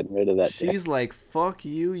child for getting rid of that. She's like, fuck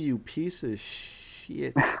you, you piece of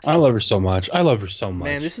shit. I love her so much.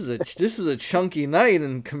 Man, this is a chunky night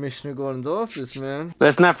in Commissioner Gordon's office, man.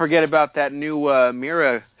 Let's not forget about that new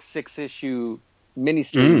Mira 6-issue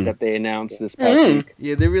miniseries that they announced this past week.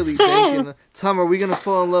 Yeah, they're really thinking. Tom, are we gonna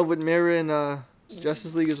fall in love with Mira and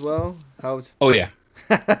Justice League as well? Oh yeah.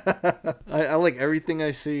 I like everything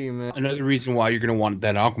I see, man. Another reason why you're gonna want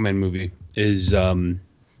that Aquaman movie is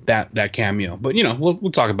that cameo. But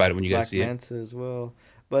we'll talk about it when you guys see Black Manta as well.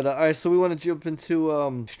 But all right, so we want to jump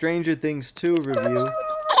into Stranger Things 2 review.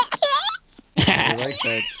 I like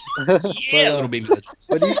that. Yeah, little baby.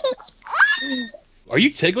 Are you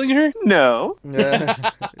tickling her? No.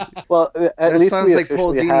 Well, at least sounds like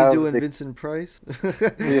Paul Dini doing Vincent Price.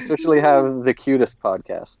 We officially have the cutest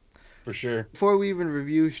podcast. For sure. Before we even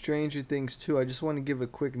review Stranger Things 2, I just want to give a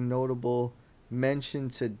quick notable mention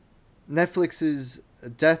to Netflix's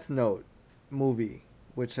Death Note movie,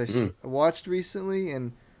 which I watched recently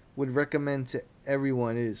and would recommend to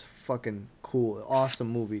everyone. It is fucking cool. Awesome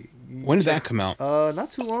movie. When did that come out?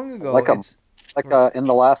 Not too long ago. In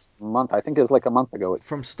the last month. I think it was like a month ago.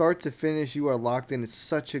 From start to finish, you are locked in. It's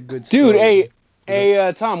such a good story. Dude,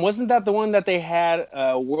 hey, Tom, wasn't that the one that they had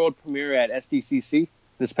a world premiere at SDCC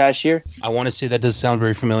this past year? I want to say that does sound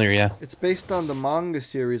very familiar, yeah. It's based on the manga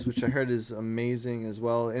series, which I heard is amazing as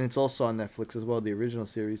well. And it's also on Netflix as well, the original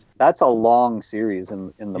series. That's a long series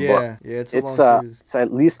in the book. Yeah, it's a long series. It's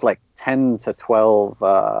at least like 10 to 12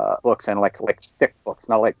 books, and like thick books,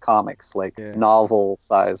 not like comics,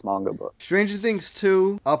 novel-sized manga books. Stranger Things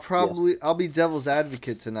 2, I'll be devil's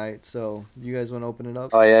advocate tonight, so you guys want to open it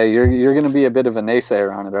up? Oh yeah, you're going to be a bit of a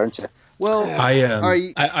naysayer on it, aren't you? Well,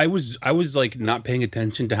 I was like not paying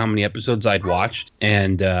attention to how many episodes I'd watched,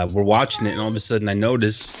 and we're watching it, and all of a sudden I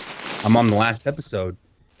notice I'm on the last episode,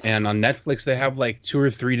 and on Netflix they have like 2 or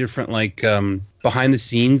 3 different behind the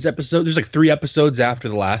scenes episodes. There's like 3 episodes after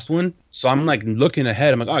the last one, so I'm like looking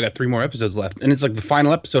ahead. I'm like, oh, I got 3 more episodes left, and it's like the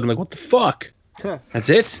final episode. I'm like, what the fuck? That's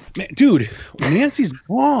it, man, dude. Nancy's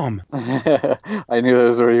bomb. I knew that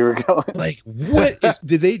was where you were going. Like, what is?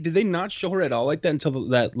 Did they not show her at all like that until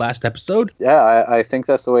that last episode? Yeah, I think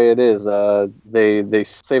that's the way it is. They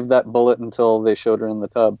saved that bullet until they showed her in the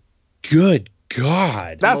tub. Good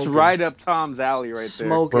God, that's right up Tom's alley, right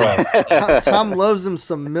there. Tom loves him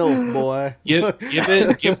some MILF, boy.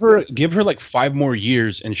 Give her like 5 more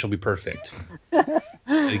years and she'll be perfect.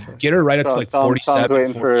 Get her right up to like Tom's 47.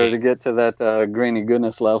 waiting for her to get to that grainy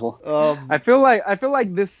goodness level. I feel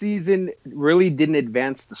like this season really didn't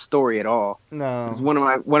advance the story at all. No, it's one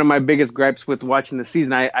of my biggest gripes with watching the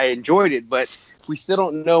season. I enjoyed it, but we still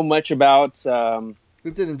don't know much about.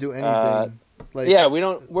 We didn't do anything.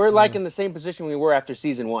 We're like in the same position we were after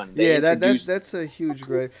season 1. That's a huge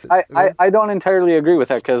gripe. I don't entirely agree with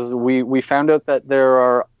that because we found out that there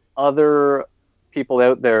are other people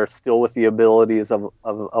out there still with the abilities of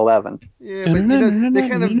 11. Yeah, but they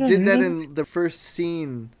kind of did that in the first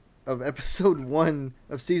scene of episode 1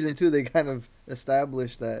 of season 2. They kind of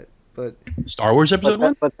established that. But Star Wars episode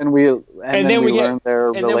 1. But then we learned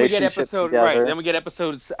their relationship together. Then we get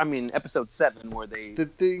episode 7 where they.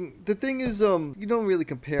 The thing is, you don't really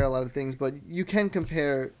compare a lot of things, but you can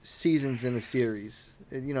compare seasons in a series.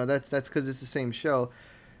 That's because it's the same show.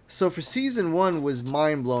 So for season 1 was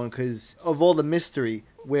mind blowing because of all the mystery.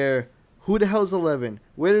 Where who the hell's 11?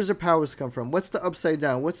 Where does her powers come from? What's the Upside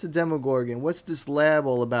Down? What's the Demogorgon? What's this lab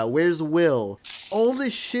all about? Where's Will? All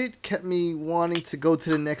this shit kept me wanting to go to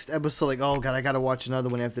the next episode. Like, oh god, I gotta watch another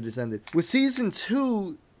one after this ended. With season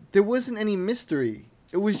 2, there wasn't any mystery.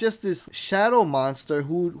 It was just this shadow monster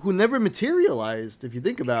who never materialized. If you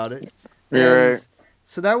think about it. Right.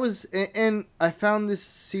 So that was, and I found this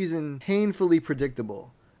season painfully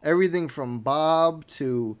predictable. Everything from Bob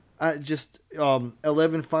to just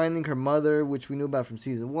 11 finding her mother, which we knew about from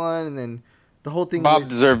season 1, and then the whole thing. Bob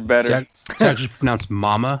deserved better. It's actually pronounced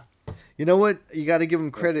Mama. You know what? You got to give him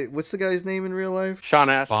credit. What's the guy's name in real life? Sean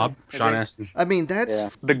Astin. Sean Astin. I mean,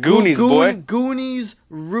 that's the Goonies, boy. Goonies,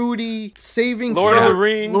 Rudy, Saving Lord of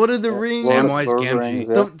the Rings. Samwise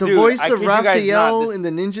Gamgee. The voice of Raphael in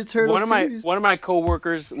the Ninja Turtles series. One of my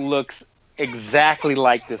coworkers looks exactly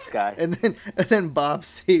like this guy, and then Bob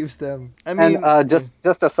saves them. I mean, and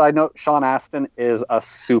just a side note, Sean Astin is a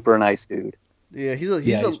super nice dude. Yeah,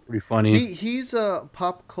 he's pretty funny. He's a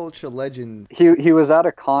pop culture legend. He was at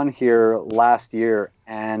a con here last year,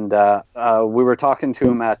 and we were talking to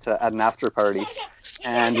him at an after party,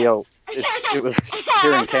 and it was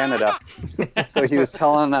here in Canada. So he was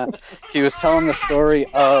telling the story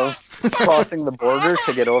of crossing the border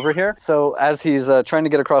to get over here. So as he's trying to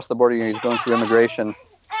get across the border, he's going through immigration,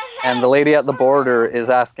 and the lady at the border is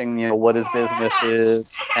asking, what his business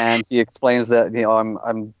is, and he explains that,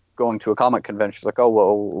 I'm going to a comic convention. She's like, oh,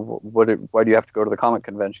 well, why do you have to go to the comic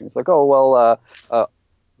convention? He's like, oh, well,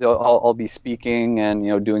 I'll be speaking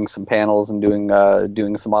and doing some panels and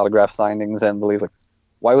doing some autograph signings. And the lady's like,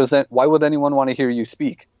 why would anyone want to hear you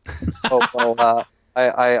speak? Oh, well,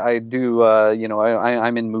 I do,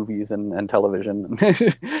 I'm in movies and television.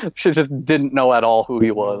 She just didn't know at all who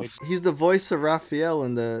he was. He's the voice of Raphael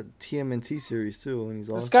in the TMNT series too, and he's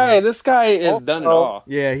awesome. This guy is done it all.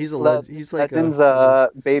 Yeah, he's he's like Legends.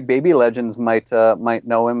 Baby Legends might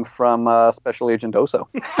know him from Special Agent Oso.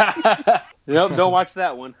 Nope, don't watch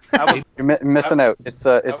that one. You're missing out. It's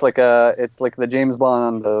like the James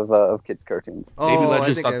Bond of kids cartoons. Baby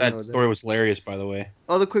Legends thought that story was hilarious, by the way.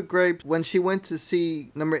 Other quick gripe: when she went to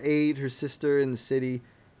see number 8, her sister in the city,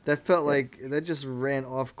 that felt like that just ran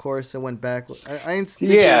off course and went back.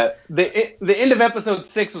 The end of episode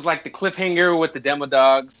 6 was like the cliffhanger with the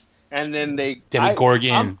Demodogs, and then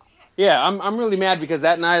Demogorgon. I'm really mad because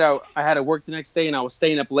that night I had to work the next day and I was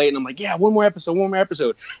staying up late, and I'm like, yeah, one more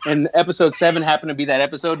episode. And episode 7 happened to be that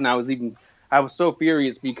episode, and I was so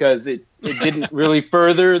furious because it didn't really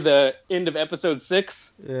further the end of episode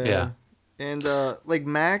 6. Yeah. And like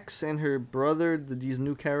Max and her brother, these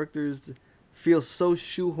new characters feel so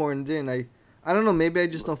shoehorned in. I don't know. Maybe I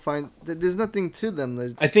just don't find there's nothing to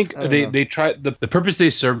them. I think they tried the purpose they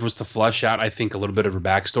served was to flesh out, I think, a little bit of her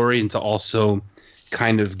backstory and to also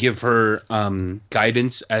kind of give her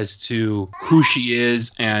guidance as to who she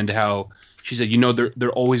is and how she said,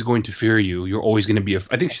 they're always going to fear you. You're always going to be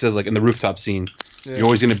I think she says, like, in the rooftop scene, you're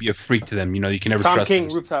always going to be a freak to them. You can never Tom trust King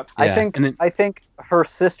them. Rooftop. Yeah. I think her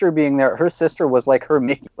sister being there, her sister was like her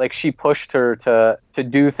Mickey. Like, she pushed her to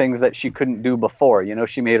do things that she couldn't do before.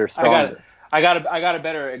 She made her stronger. I got a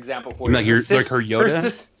better example for you. Like like her Yoda?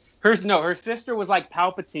 Her sister was like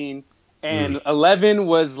Palpatine. And 11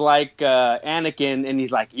 was like Anakin, and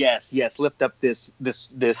he's like, yes, lift up this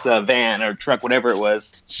van or truck, whatever it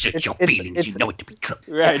was. Search your feelings, you know it to be true.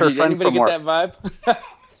 Right? Did anybody get that vibe?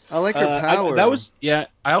 I like her power.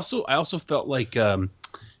 I also felt like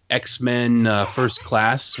X-Men First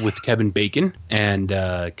Class with Kevin Bacon and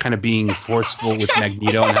kind of being forceful with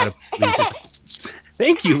Magneto and how to please it.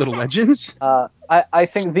 Thank you, Little Legends. I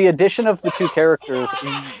think the addition of the two characters,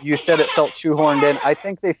 you said it felt shoehorned in. I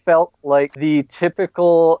think they felt like the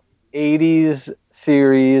typical 80s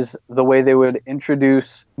series, the way they would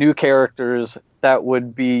introduce new characters that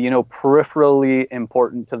would be, you know, peripherally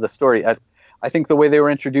important to the story. I think the way they were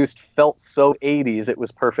introduced felt so 80s, it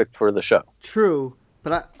was perfect for the show. True,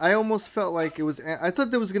 but I almost felt like it was... I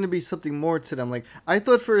thought there was going to be something more to them. Like, I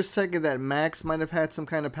thought for a second that Max might have had some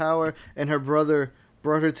kind of power, and her brother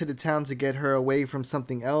brought her to the town to get her away from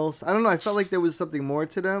something else. I don't know, I felt like there was something more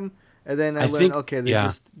to them. And then I learned, okay,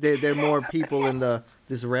 they're more people in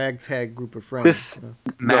this ragtag group of friends.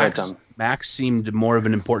 Max seemed more of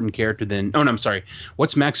an important character than... Oh, no, I'm sorry.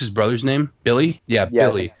 What's Max's brother's name? Billy? Yeah,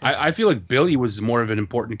 Billy. I feel like Billy was more of an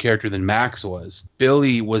important character than Max was.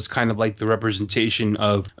 Billy was kind of like the representation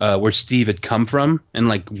of where Steve had come from and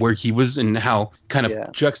like where he was and how kind of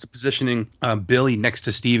juxtapositioning Billy next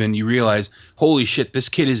to Steven, you realize, holy shit, this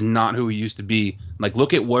kid is not who he used to be. Like,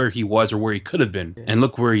 look at where he was or where he could have been and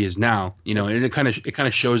look where he is now. You know, and it kind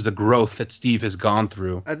of shows the growth that Steve has gone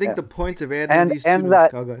through. I think the point of adding these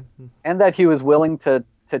two... And that he was willing to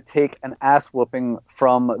take an ass whooping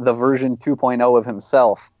from the version 2.0 of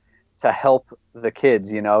himself to help the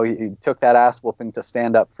kids. You know, he took that ass whooping to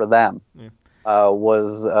stand up for them.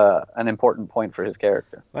 Was an important point for his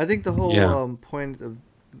character. I think the whole point of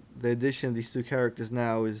the addition of these two characters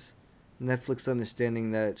now is Netflix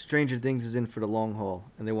understanding that Stranger Things is in for the long haul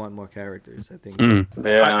and they want more characters. I think.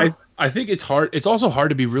 I think it's hard. It's also hard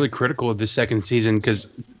to be really critical of this second season because,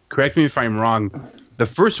 correct me if I'm wrong, the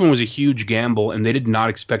first one was a huge gamble, and they did not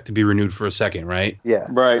expect to be renewed for a second, right? Yeah.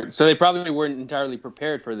 Right. So they probably weren't entirely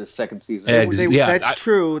prepared for this second season. That's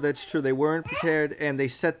true. That's true. They weren't prepared, and they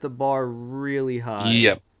set the bar really high.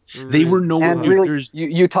 Yep. They were no... And really,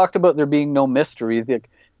 you talked about there being no mystery.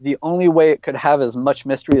 The only way it could have as much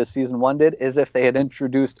mystery as season 1 did is if they had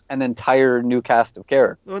introduced an entire new cast of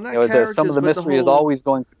characters. Well, some of the mystery is always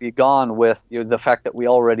going to be gone with the fact that we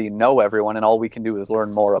already know everyone and all we can do is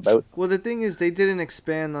learn more about. Well, the thing is, they didn't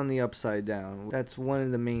expand on the Upside Down. That's one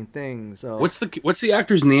of the main things. So what's the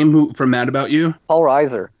actor's name from Mad About You? Paul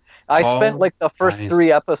Reiser. I spent like the first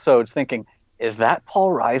 3 episodes thinking, is that Paul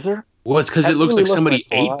Reiser? Well, it's because it looks like somebody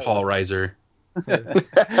ate Paul Reiser.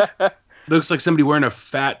 Looks like somebody wearing a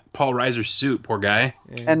fat Paul Reiser suit, poor guy.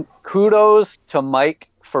 Yeah. And kudos to Mike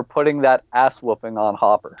for putting that ass whooping on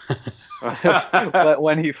Hopper. But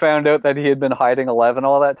when he found out that he had been hiding 11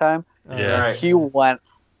 all that time, he went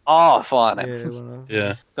off on it.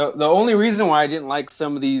 Yeah. The only reason why I didn't like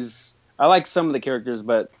some of these... I like some of the characters,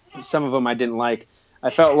 but some of them I didn't like.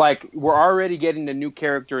 I felt like we're already getting a new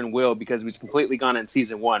character in Will because he's completely gone in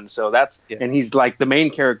season 1. So and he's like the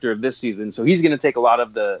main character of this season. So he's going to take a lot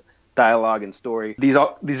of the dialogue and story. These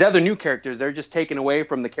other new characters, they're just taken away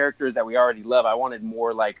from the characters that we already love. I wanted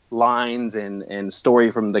more like lines and story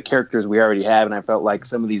from the characters we already have, and I felt like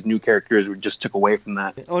some of these new characters were just took away from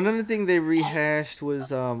that. Oh, another thing they rehashed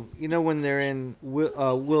was when they're in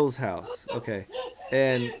Will's house, okay,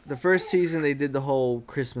 and the first season they did the whole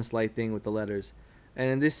Christmas light thing with the letters, and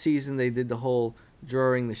in this season they did the whole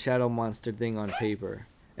drawing the shadow monster thing on paper,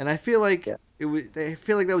 and I feel like I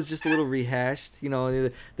feel like that was just a little rehashed. You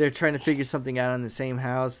know, they're trying to figure something out in the same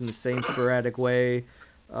house in the same sporadic way.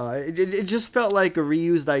 It just felt like a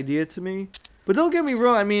reused idea to me. But don't get me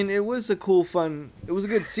wrong. I mean, it was a cool, fun. It was a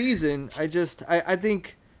good season. I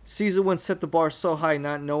think season 1 set the bar so high,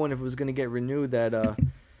 not knowing if it was going to get renewed, that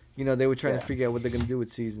they were trying to figure out what they're going to do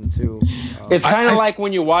with season 2. It's kind of like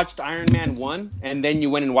when you watched Iron Man 1 and then you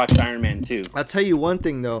went and watched Iron Man 2. I'll tell you one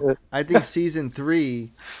thing, though. I think season 3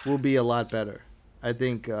 will be a lot better. I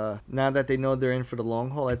think now that they know they're in for the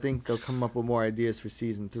long haul, I think they'll come up with more ideas for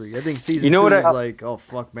season 3. I think season 2 is like, oh,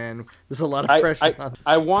 fuck, man. There's a lot of pressure.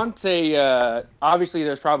 I want obviously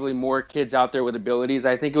there's probably more kids out there with abilities.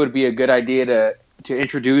 I think it would be a good idea to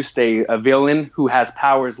introduce a villain who has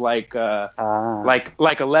powers like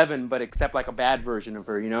 11, but except like a bad version of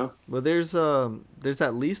her, you know? Well, there's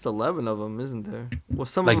at least 11 of them, isn't there? Well,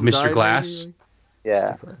 some like of them Mr. died, Glass. maybe?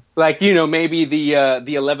 Yeah. Like, maybe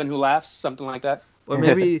the 11 who laughs, something like that. Or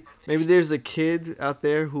maybe there's a kid out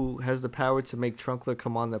there who has the power to make Trunkler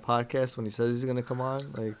come on the podcast when he says he's going to come on.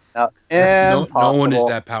 Like, no one is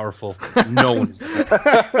that powerful. No one is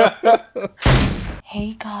that powerful.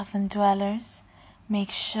 Hey, Gotham dwellers.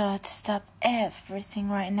 Make sure to stop everything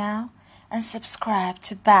right now and subscribe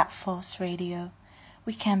to Batforce Radio.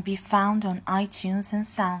 We can be found on iTunes and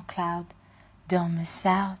SoundCloud. Don't miss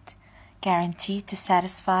out. Guaranteed to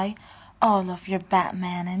satisfy all of your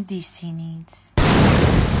Batman and DC needs.